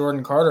edge for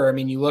Jordan Carter, I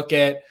mean, you look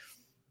at,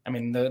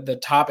 the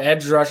top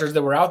edge rushers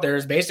that were out there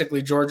is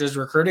basically Georgia's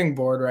recruiting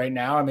board right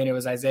now. I mean, it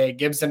was Isaiah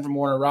Gibson from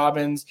Warner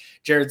Robins,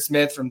 Jared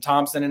Smith from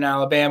Thompson in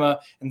Alabama,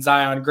 and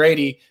Zion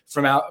Grady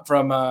from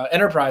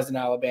Enterprise in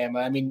Alabama.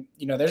 I mean,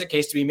 there's a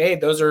case to be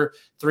made. Those are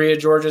three of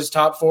Georgia's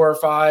top 4 or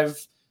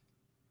 5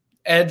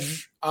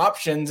 edge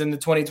options in the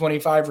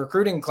 2025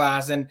 recruiting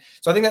class. And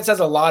so I think that says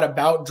a lot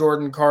about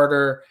Jordan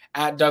Carter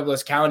at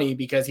Douglas County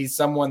because he's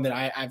someone that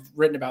I've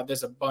written about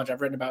this a bunch.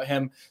 I've written about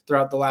him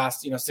throughout the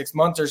last, 6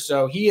 months or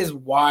so. He is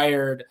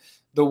wired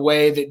the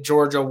way that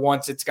Georgia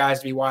wants its guys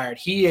to be wired.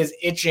 He is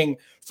itching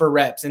for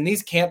reps. In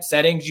these camp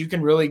settings, you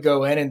can really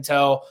go in and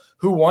tell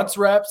who wants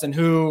reps and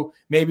who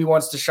maybe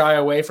wants to shy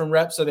away from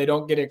reps so they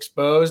don't get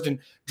exposed. And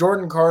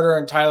Jordan Carter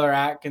and Tyler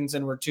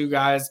Atkinson were two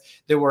guys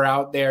that were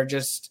out there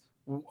just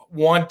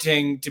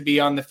wanting to be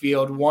on the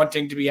field,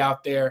 wanting to be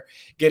out there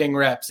getting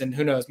reps. And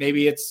who knows,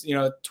 maybe it's,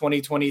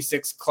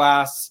 2026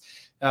 class,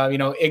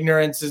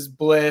 ignorance is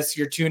bliss.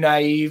 You're too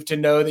naive to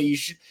know that you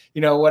should,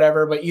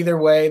 whatever. But either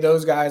way,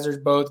 those guys are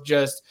both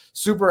just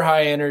super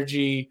high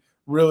energy,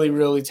 really,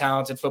 really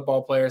talented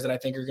football players that I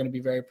think are going to be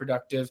very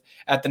productive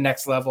at the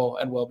next level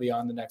and well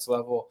beyond the next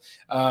level.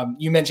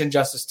 You mentioned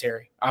Justice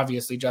Terry.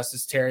 Obviously,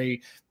 Justice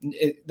Terry,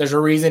 there's a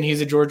reason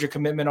he's a Georgia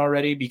commitment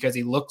already because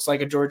he looks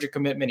like a Georgia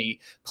commitment. He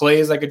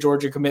plays like a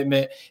Georgia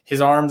commitment.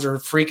 His arms are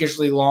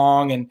freakishly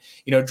long. And,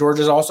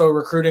 Georgia's also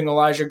recruiting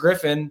Elijah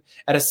Griffin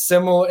at a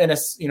similar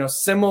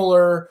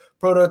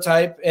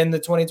prototype in the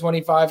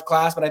 2025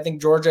 class. But I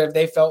think Georgia, if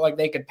they felt like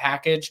they could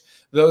package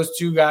those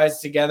two guys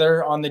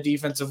together on the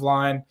defensive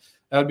line,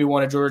 that would be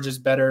one of Georgia's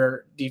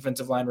better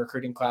defensive line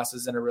recruiting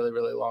classes in a really,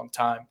 really long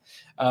time.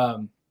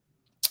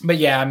 But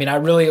yeah,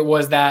 it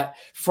was that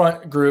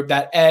front group,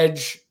 that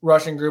edge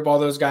rushing group, all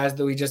those guys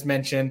that we just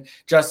mentioned,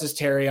 Justice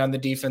Terry on the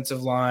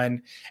defensive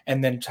line,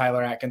 and then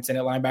Tyler Atkinson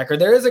at linebacker.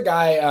 There is a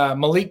guy,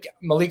 Malik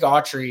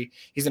Autry.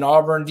 He's an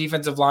Auburn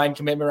defensive line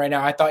commitment right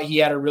now. I thought he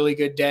had a really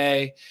good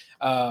day.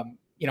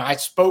 I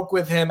spoke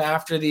with him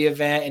after the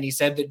event, and he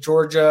said that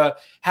Georgia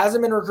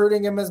hasn't been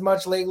recruiting him as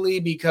much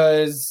lately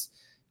because,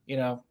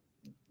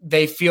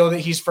 they feel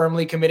that he's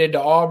firmly committed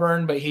to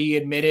Auburn, but he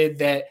admitted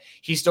that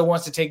he still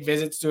wants to take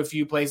visits to a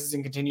few places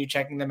and continue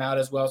checking them out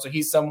as well. So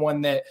he's someone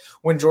that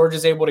when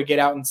Georgia's able to get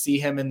out and see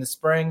him in the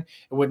spring,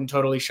 it wouldn't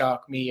totally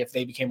shock me if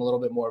they became a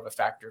little bit more of a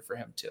factor for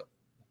him too.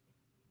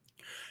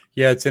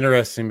 Yeah, it's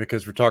interesting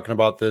because we're talking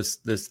about this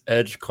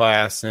edge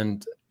class,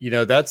 and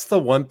that's the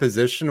one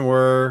position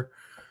where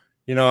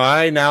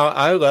I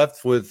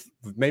left with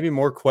maybe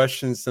more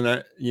questions than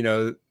I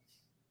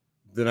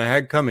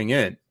had coming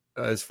in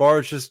as far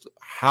as just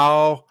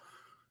how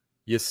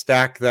you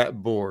stack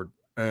that board.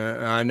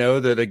 I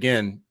know that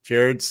again,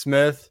 Jared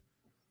Smith,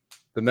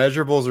 the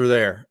measurables are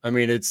there. I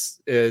mean, he's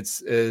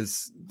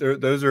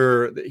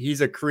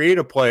a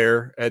creative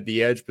player at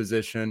the edge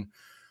position.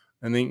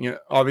 I think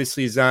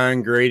obviously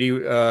Zion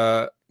Grady,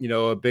 a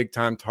big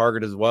time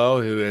target as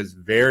well, who has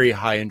very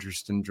high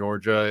interest in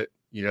Georgia.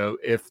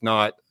 If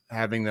not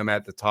having them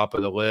at the top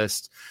of the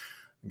list.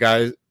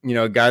 Guys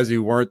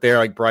who weren't there,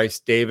 like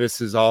Bryce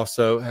Davis, is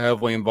also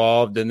heavily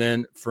involved. And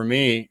then for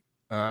me,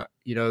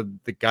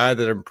 the guy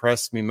that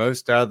impressed me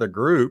most out of the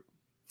group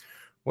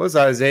was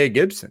Isaiah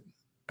Gibson.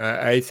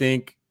 I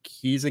think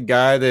he's a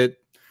guy that,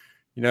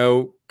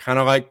 kind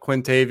of like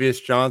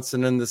Quintavious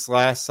Johnson in this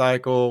last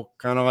cycle,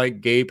 kind of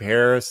like Gabe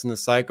Harris in the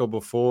cycle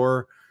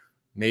before,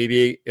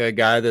 maybe a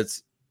guy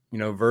that's,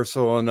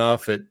 versatile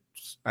enough at,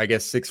 I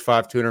guess,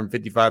 6'5",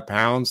 255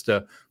 pounds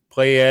to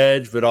play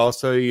edge, but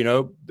also,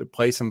 to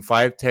play some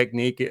 5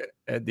 technique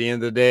at the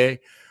end of the day.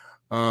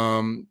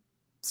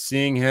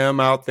 Seeing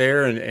him out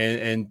there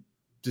and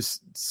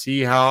just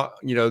see how,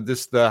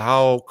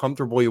 how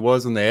comfortable he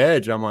was on the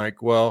edge. I'm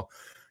like, well,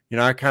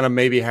 I kind of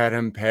maybe had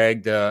him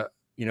pegged,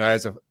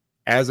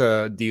 as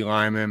a D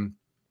lineman,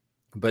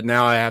 but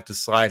now I have to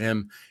slide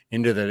him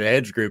into that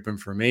edge group. And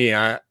for me,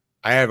 I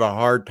have a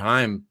hard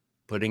time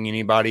putting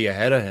anybody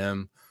ahead of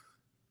him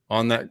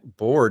on that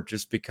board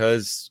just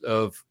because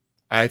of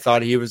I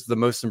thought he was the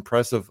most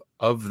impressive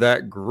of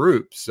that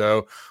group.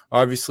 So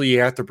obviously you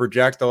have to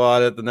project a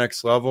lot at the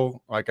next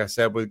level. Like I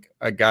said, with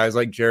guys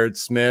like Jared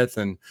Smith,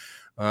 and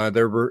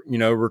they're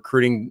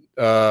recruiting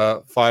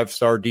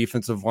 5-star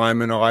defensive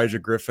lineman Elijah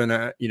Griffin,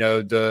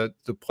 to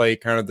play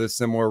kind of the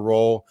similar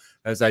role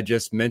as I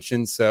just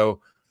mentioned.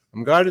 So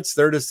I'm glad it's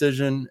their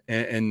decision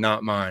and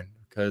not mine,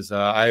 because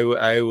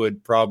I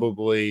would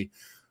probably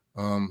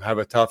have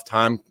a tough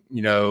time,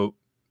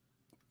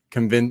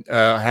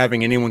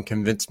 having anyone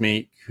convince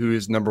me who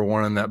is number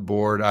one on that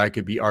board. I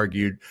could be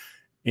argued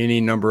any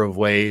number of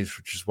ways,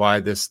 which is why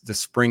the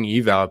spring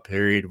eval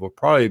period will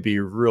probably be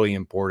really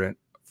important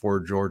for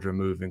Georgia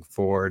moving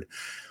forward.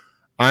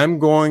 I'm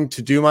going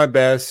to do my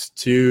best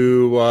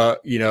to,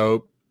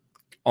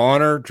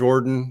 honor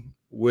Jordan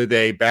with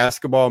a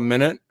basketball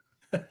minute.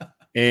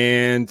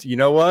 And you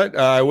know what?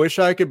 I wish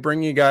I could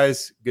bring you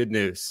guys good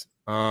news.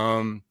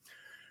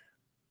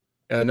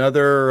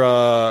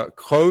 Another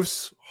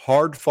close,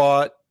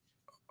 hard-fought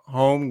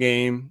home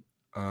game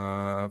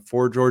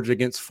for Georgia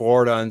against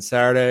Florida on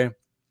Saturday.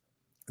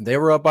 They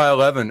were up by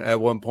 11 at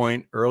one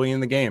point early in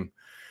the game.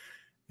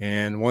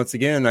 And once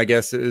again, I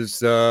guess it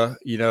was,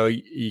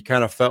 you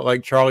kind of felt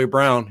like Charlie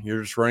Brown.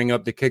 You're just running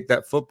up to kick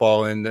that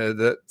football in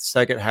the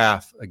second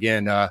half.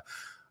 Again,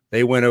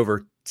 they went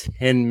over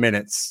 10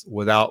 minutes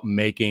without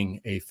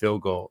making a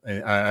field goal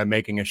and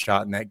making a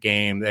shot in that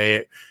game. They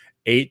had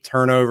 8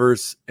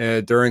 turnovers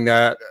during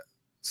that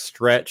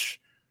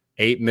stretch,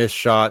 8 missed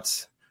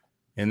shots,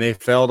 and they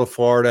fell to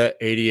Florida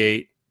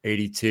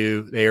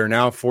 88-82. They are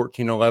now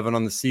 14-11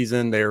 on the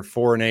season. They are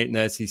 4-8 in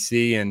the SEC.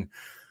 And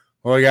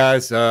well,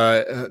 guys,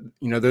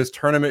 those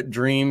tournament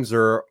dreams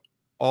are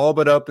all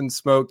but up in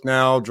smoke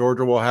now.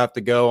 Georgia will have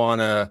to go on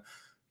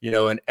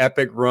an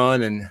epic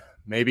run and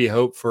maybe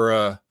hope for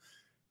a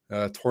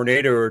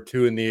tornado or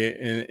two in the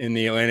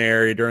Atlanta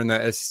area during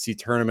that SEC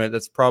tournament.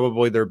 That's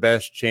probably their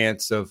best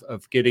chance of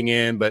getting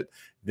in. But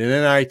the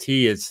NIT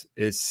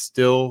is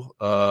still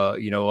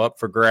up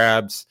for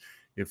grabs.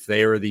 If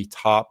they are the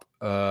top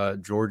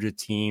Georgia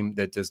team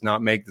that does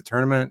not make the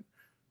tournament,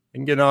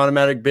 and get an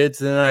automatic bid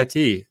to the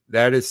NIT.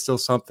 That is still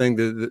something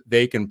that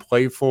they can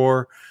play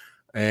for.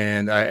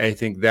 And I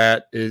think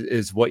that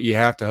is what you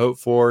have to hope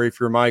for if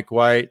you're Mike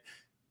White,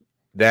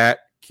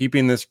 that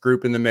keeping this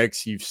group in the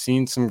mix. You've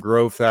seen some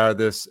growth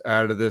out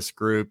of this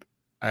group.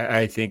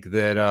 I think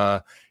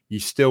that you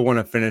still want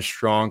to finish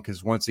strong,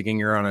 because once again,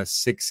 you're on a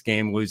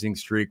 6-game losing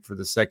streak for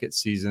the second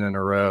season in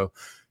a row.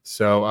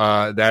 So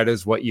that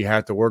is what you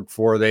have to work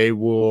for. They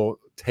will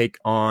take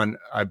on,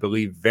 I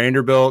believe,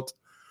 Vanderbilt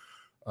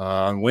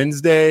on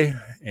Wednesday,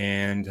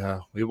 and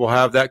we will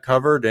have that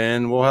covered,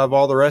 and we'll have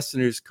all the rest of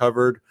the news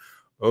covered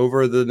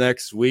over the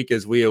next week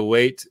as we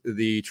await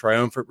the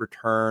triumphant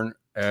return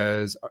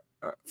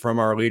from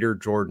our leader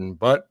Jordan.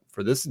 But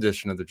for this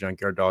edition of the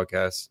Junkyard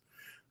Dawgcast,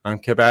 I'm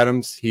Kip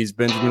Adams. He's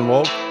Benjamin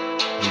Wolk.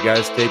 You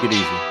guys take it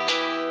easy.